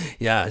 Same.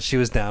 Yeah, she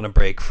was down a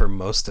break for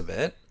most of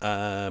it,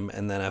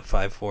 and then at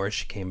 5-4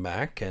 she came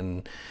back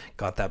and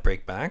got that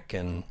break back,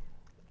 and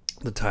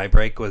the tie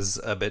break was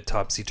a bit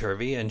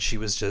topsy-turvy, and she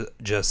was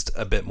just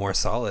a bit more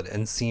solid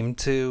and seemed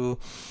to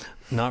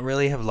not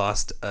really have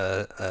lost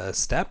a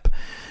step.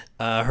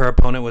 Her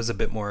opponent was a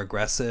bit more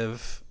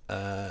aggressive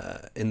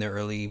in the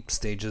early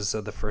stages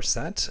of the first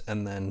set,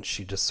 and then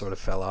she just sort of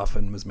fell off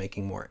and was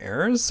making more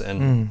errors,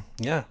 and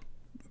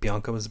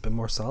Bianca was a bit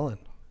more solid.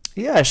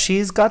 Yeah,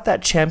 she's got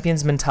that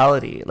champion's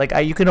mentality. Like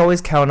you can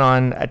always count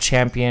on a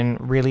champion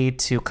really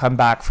to come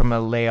back from a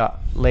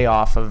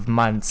layoff of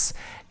months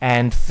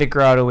and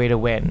figure out a way to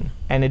win.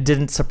 And it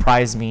didn't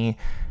surprise me.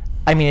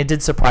 I mean, it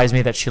did surprise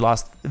me that she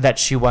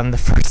won the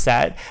first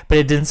set, but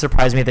it didn't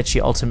surprise me that she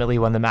ultimately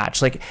won the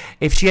match. Like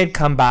if she had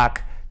come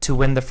back to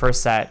win the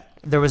first set,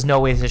 there was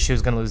no way that she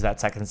was going to lose that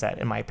second set,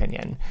 in my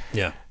opinion.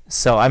 Yeah.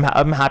 So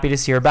I'm happy to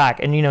see her back.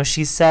 And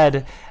she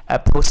said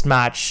post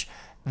match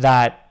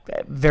that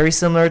very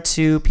similar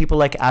to people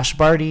like Ash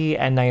Barty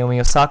and Naomi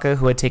Osaka,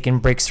 who had taken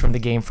breaks from the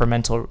game for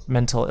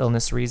mental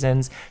illness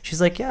reasons.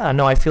 She's like, yeah,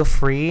 no, I feel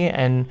free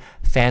and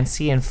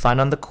fancy and fun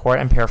on the court.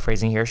 I'm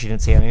paraphrasing here. She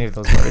didn't say any of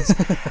those words.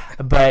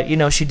 But,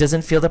 she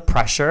doesn't feel the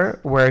pressure,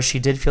 where she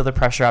did feel the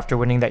pressure after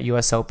winning that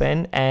US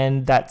Open.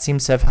 And that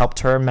seems to have helped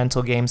her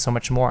mental game so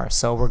much more.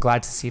 So we're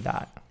glad to see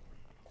that.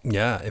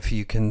 Yeah, if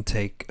you can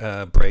take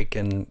a break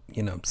and,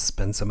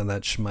 spend some of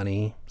that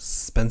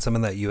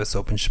US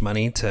Open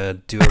shmoney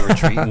to do a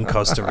retreat in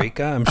Costa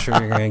Rica, I'm sure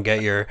you're going to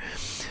get your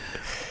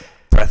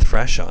breath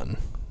on.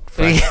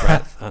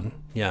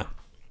 Yeah,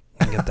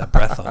 get that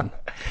breath on.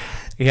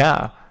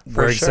 Yeah,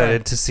 we're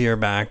excited to see her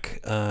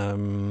back.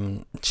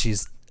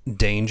 She's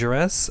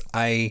dangerous.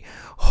 I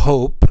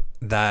hope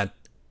that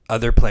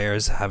other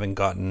players haven't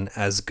gotten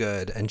as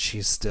good and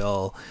she's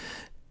still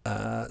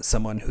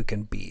someone who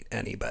can beat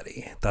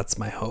anybody. That's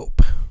my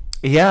hope.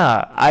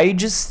 Yeah,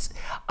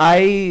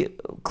 we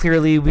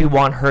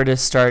want her to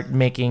start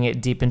making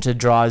it deep into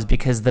draws,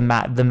 because the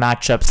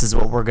matchups is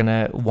what we're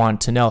gonna want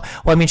to know.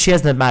 Well, I mean, she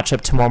has the matchup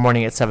tomorrow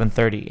morning at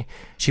 7:30.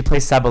 She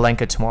plays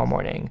Sabalenka tomorrow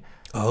morning.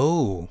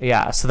 Oh,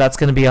 yeah, so that's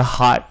gonna be a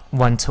hot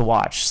one to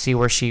watch. See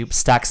where she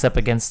stacks up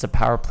against a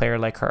power player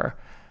like her.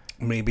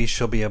 Maybe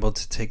she'll be able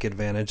to take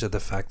advantage of the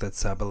fact that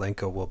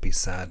Sabalenka will be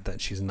sad that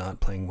she's not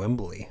playing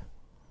Wimbledon.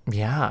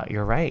 Yeah,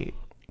 you're right.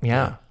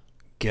 Yeah.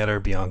 Get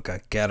her,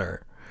 Bianca. Get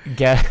her.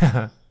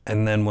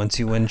 And then once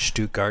you win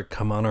Stuttgart,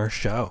 come on our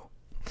show.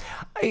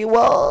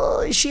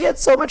 Well, she had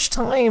so much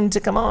time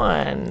to come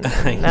on.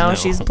 Now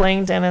she's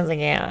playing tennis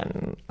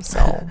again.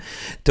 So,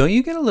 don't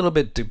you get a little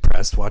bit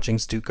depressed watching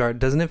Stuttgart?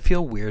 Doesn't it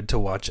feel weird to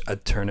watch a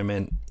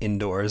tournament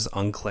indoors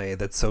on clay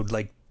that's so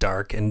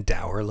dark and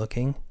dour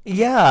looking?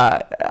 Yeah,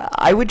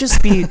 I would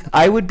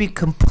be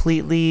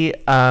completely,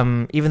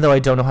 even though I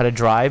don't know how to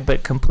drive,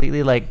 but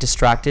completely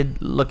distracted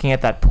looking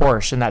at that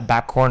Porsche in that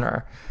back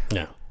corner.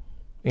 Yeah.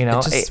 It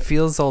just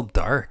feels all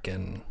dark,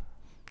 and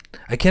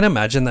I can't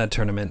imagine that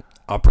tournament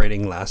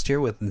operating last year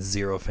with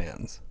 0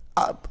 fans.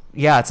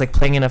 Yeah, it's like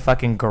playing in a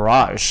fucking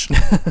garage.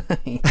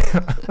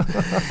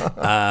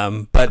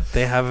 But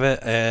they have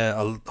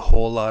a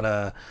whole lot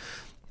of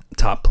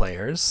top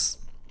players.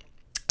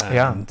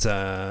 And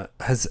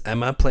has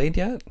Emma played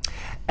yet?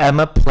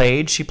 Emma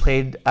played. She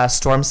played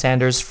Storm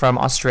Sanders from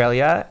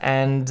Australia,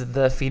 and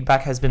the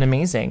feedback has been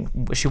amazing.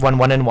 She won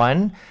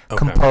 1-1,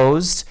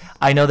 composed.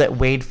 I know that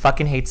Wade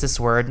fucking hates this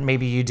word.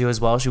 Maybe you do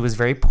as well. She was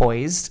very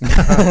poised.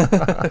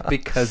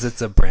 Because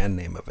it's a brand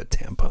name of a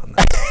tampon.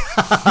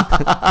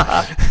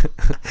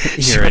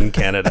 Here in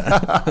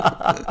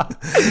Canada.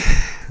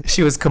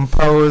 She was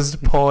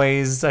composed,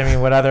 poised. I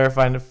mean, what other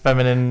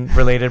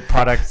feminine-related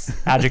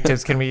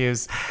adjectives can we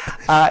use?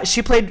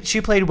 She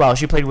played well.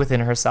 She played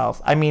within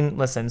herself. I mean,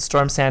 listen,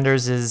 Storm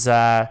Sanders is,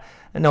 no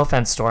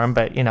offense, Storm,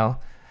 but,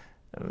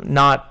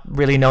 not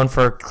really known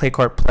for clay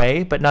court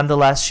play, but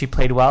nonetheless, she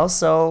played well.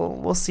 So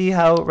we'll see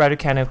how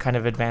Raducanu kind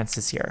of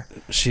advances here.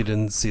 She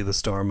didn't see the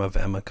storm of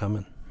Emma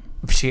coming.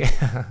 She, pitched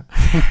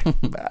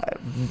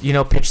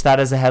that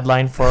as a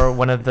headline for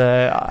one of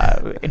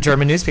the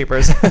German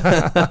newspapers.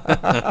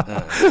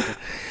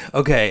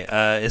 Okay,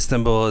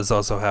 Istanbul is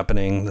also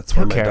happening. That's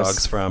where my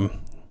dog's from.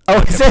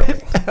 Oh, is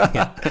it?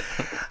 Yeah.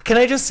 Can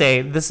I just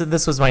say,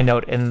 this was my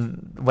note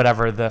in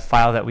whatever the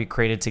file that we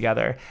created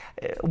together.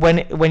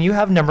 When you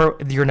have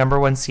your number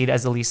one seed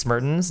as Elise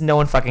Mertens, no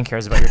one fucking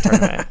cares about your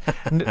tournament.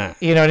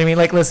 You know what I mean?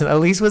 Listen,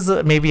 Elise was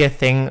maybe a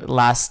thing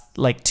last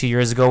 2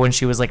 years ago when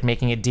she was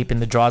making it deep in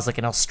the draws,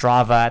 in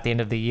Ostrava at the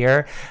end of the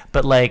year.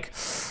 But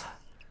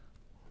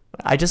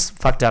I just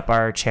fucked up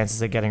our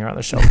chances of getting her on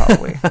the show,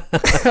 probably.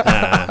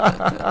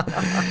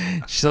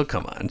 She'll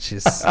come on.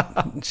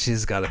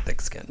 She's got a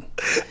thick skin.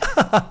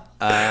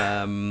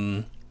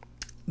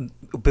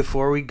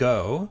 Before we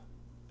go,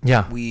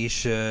 we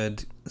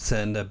should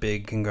send a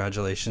big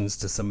congratulations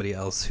to somebody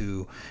else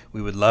who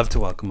we would love to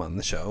welcome on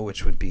the show,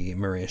 which would be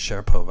Maria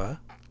Sharapova.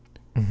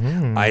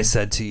 Mm-hmm. I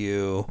said to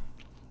you,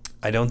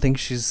 I don't think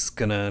she's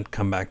gonna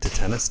come back to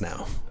tennis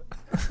now.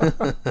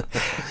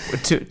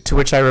 to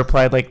which I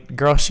replied,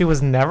 girl, she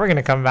was never going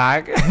to come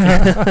back.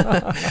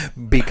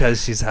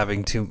 Because she's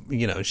having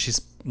to,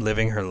 she's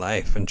living her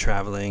life and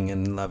traveling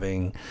and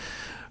loving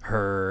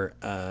her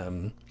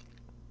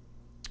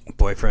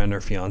boyfriend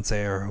or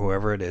fiance or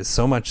whoever it is,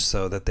 so much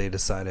so that they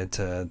decided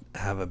to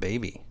have a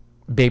baby.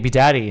 Baby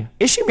daddy.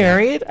 Is she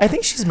married? I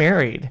think she's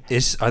married.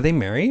 Are they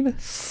married?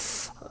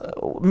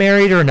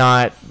 Married or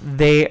not,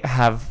 they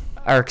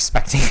are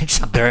expecting a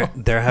child.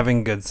 They're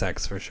having good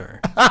sex for sure.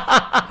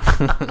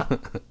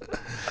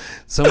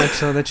 So much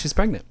so that she's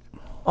pregnant.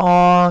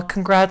 Oh,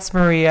 congrats,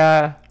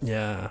 Maria.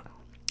 Yeah.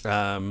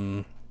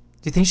 Do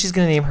you think she's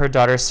going to name her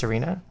daughter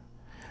Serena?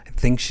 I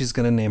think she's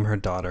going to name her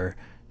daughter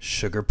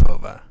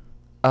Sugarpova.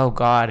 Oh,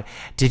 God.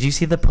 Did you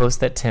see the post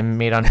that Tim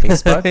made on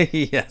Facebook?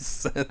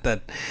 Yes.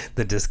 That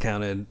the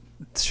discounted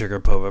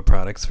Sugarpova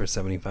products for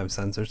 75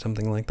 cents or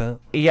something like that.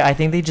 Yeah, I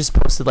think they just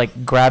posted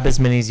grab as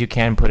many as you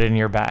can, put it in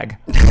your bag.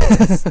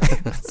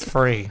 It's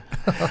free.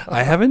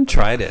 I haven't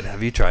tried it.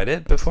 Have you tried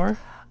it before?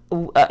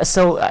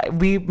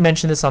 we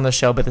mentioned this on the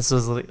show, but this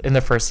was in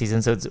the first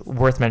season, so it's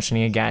worth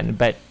mentioning again.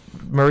 But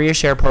Maria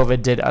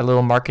Sharapova did a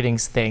little marketing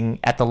thing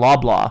at the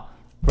Loblaw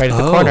right at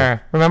the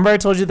corner. Remember I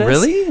told you this?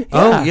 Really? Yeah.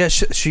 Oh, yeah.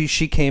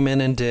 She came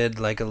in and did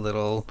like a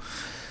little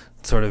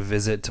sort of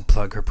visit to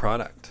plug her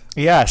product.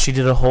 Yeah, she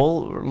did a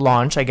whole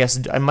launch. I guess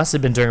it must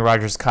have been during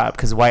Rogers Cup,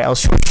 because why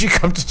else would she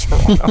come to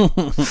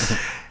Toronto?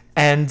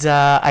 And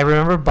I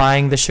remember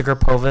buying the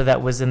Sugarpova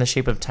that was in the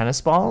shape of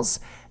tennis balls.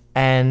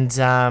 And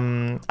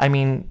I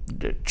mean,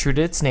 true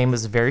to its name,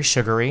 was very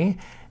sugary.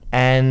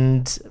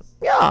 And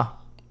yeah,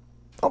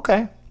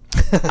 okay.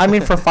 I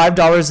mean, for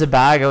 $5 a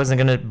bag, I wasn't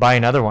going to buy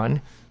another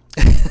one.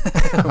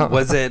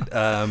 Was it,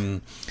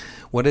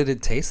 what did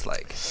it taste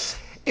like?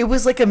 It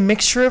was like a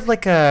mixture of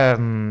like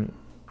a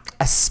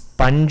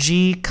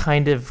spongy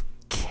kind of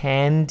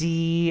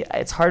candy.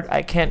 It's hard.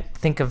 I can't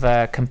think of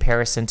a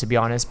comparison, to be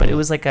honest, but it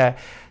was like a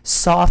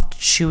soft,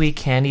 chewy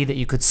candy that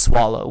you could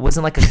swallow. It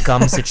wasn't like a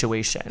gum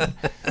situation.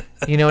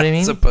 You know what I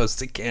mean? As opposed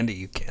to candy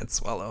you can't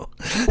swallow.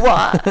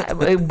 Well,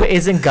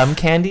 isn't gum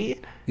candy?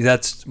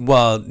 That's,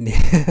 well,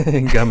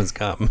 gum is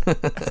gum.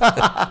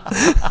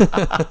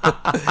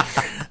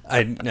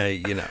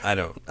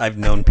 I've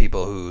known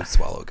people who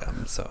swallow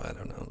gum, so I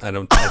don't know.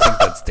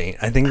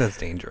 I think that's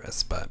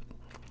dangerous, but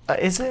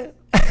is it?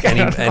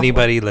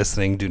 Anybody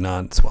listening, do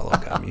not swallow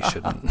gum. You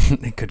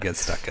shouldn't. It could get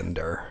stuck in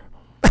there.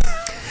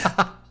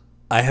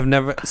 I have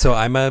never. So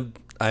I'm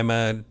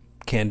a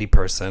candy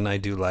person. I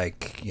do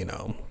like,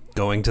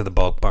 going to the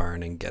bulk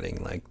barn and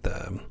getting like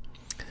the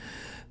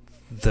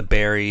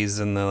berries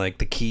and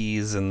the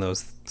keys and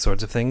those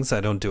sorts of things.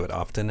 I don't do it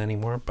often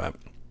anymore, but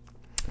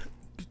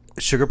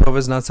Sugarpova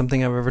is not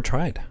something I've ever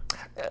tried.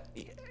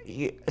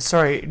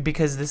 Sorry,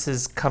 because this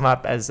has come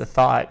up as a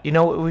thought. You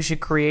know what we should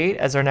create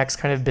as our next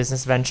kind of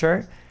business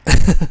venture?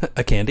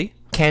 A candy?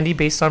 Candy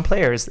based on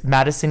players.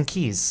 Madison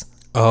Keys.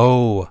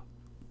 Oh,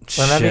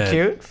 shit. Wouldn't that be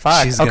cute?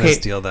 Fuck. She's going to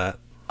steal that.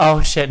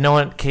 Oh, shit. No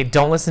one. Okay,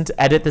 don't listen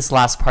to. Edit this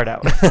last part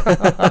out.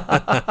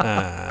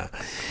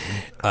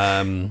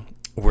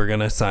 We're going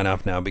to sign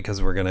off now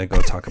because we're going to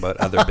go talk about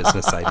other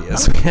business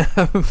ideas we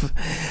have.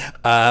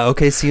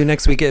 Okay, see you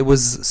next week. It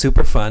was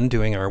super fun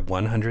doing our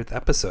 100th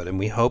episode, and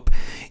we hope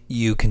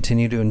you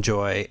continue to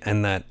enjoy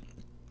and that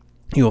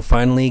you will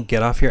finally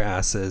get off your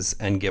asses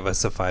and give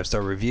us a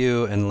 5-star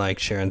review and like,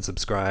 share, and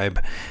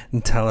subscribe,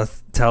 and tell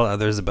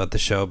others about the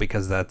show,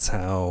 because that's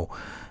how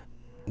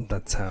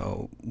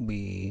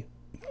we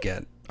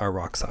get our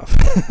rocks off.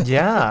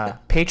 Yeah.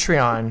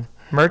 Patreon,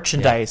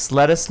 merchandise. Yeah.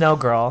 Let us know,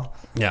 girl.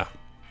 Yeah.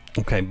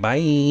 Okay,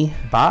 bye.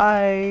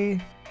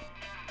 Bye.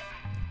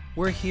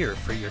 We're here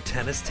for your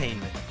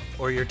tennistainment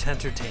or your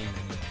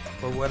tentertainment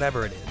or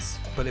whatever it is.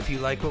 But if you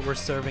like what we're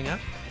serving up,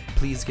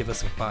 please give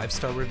us a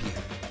 5-star review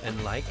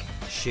and like,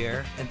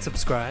 share, and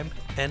subscribe,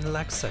 and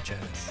like such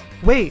as.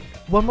 Wait,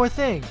 one more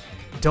thing.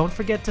 Don't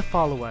forget to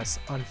follow us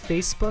on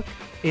Facebook,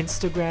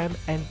 Instagram,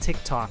 and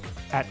TikTok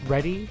at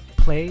Ready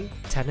Play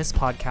Tennis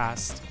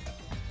Podcast.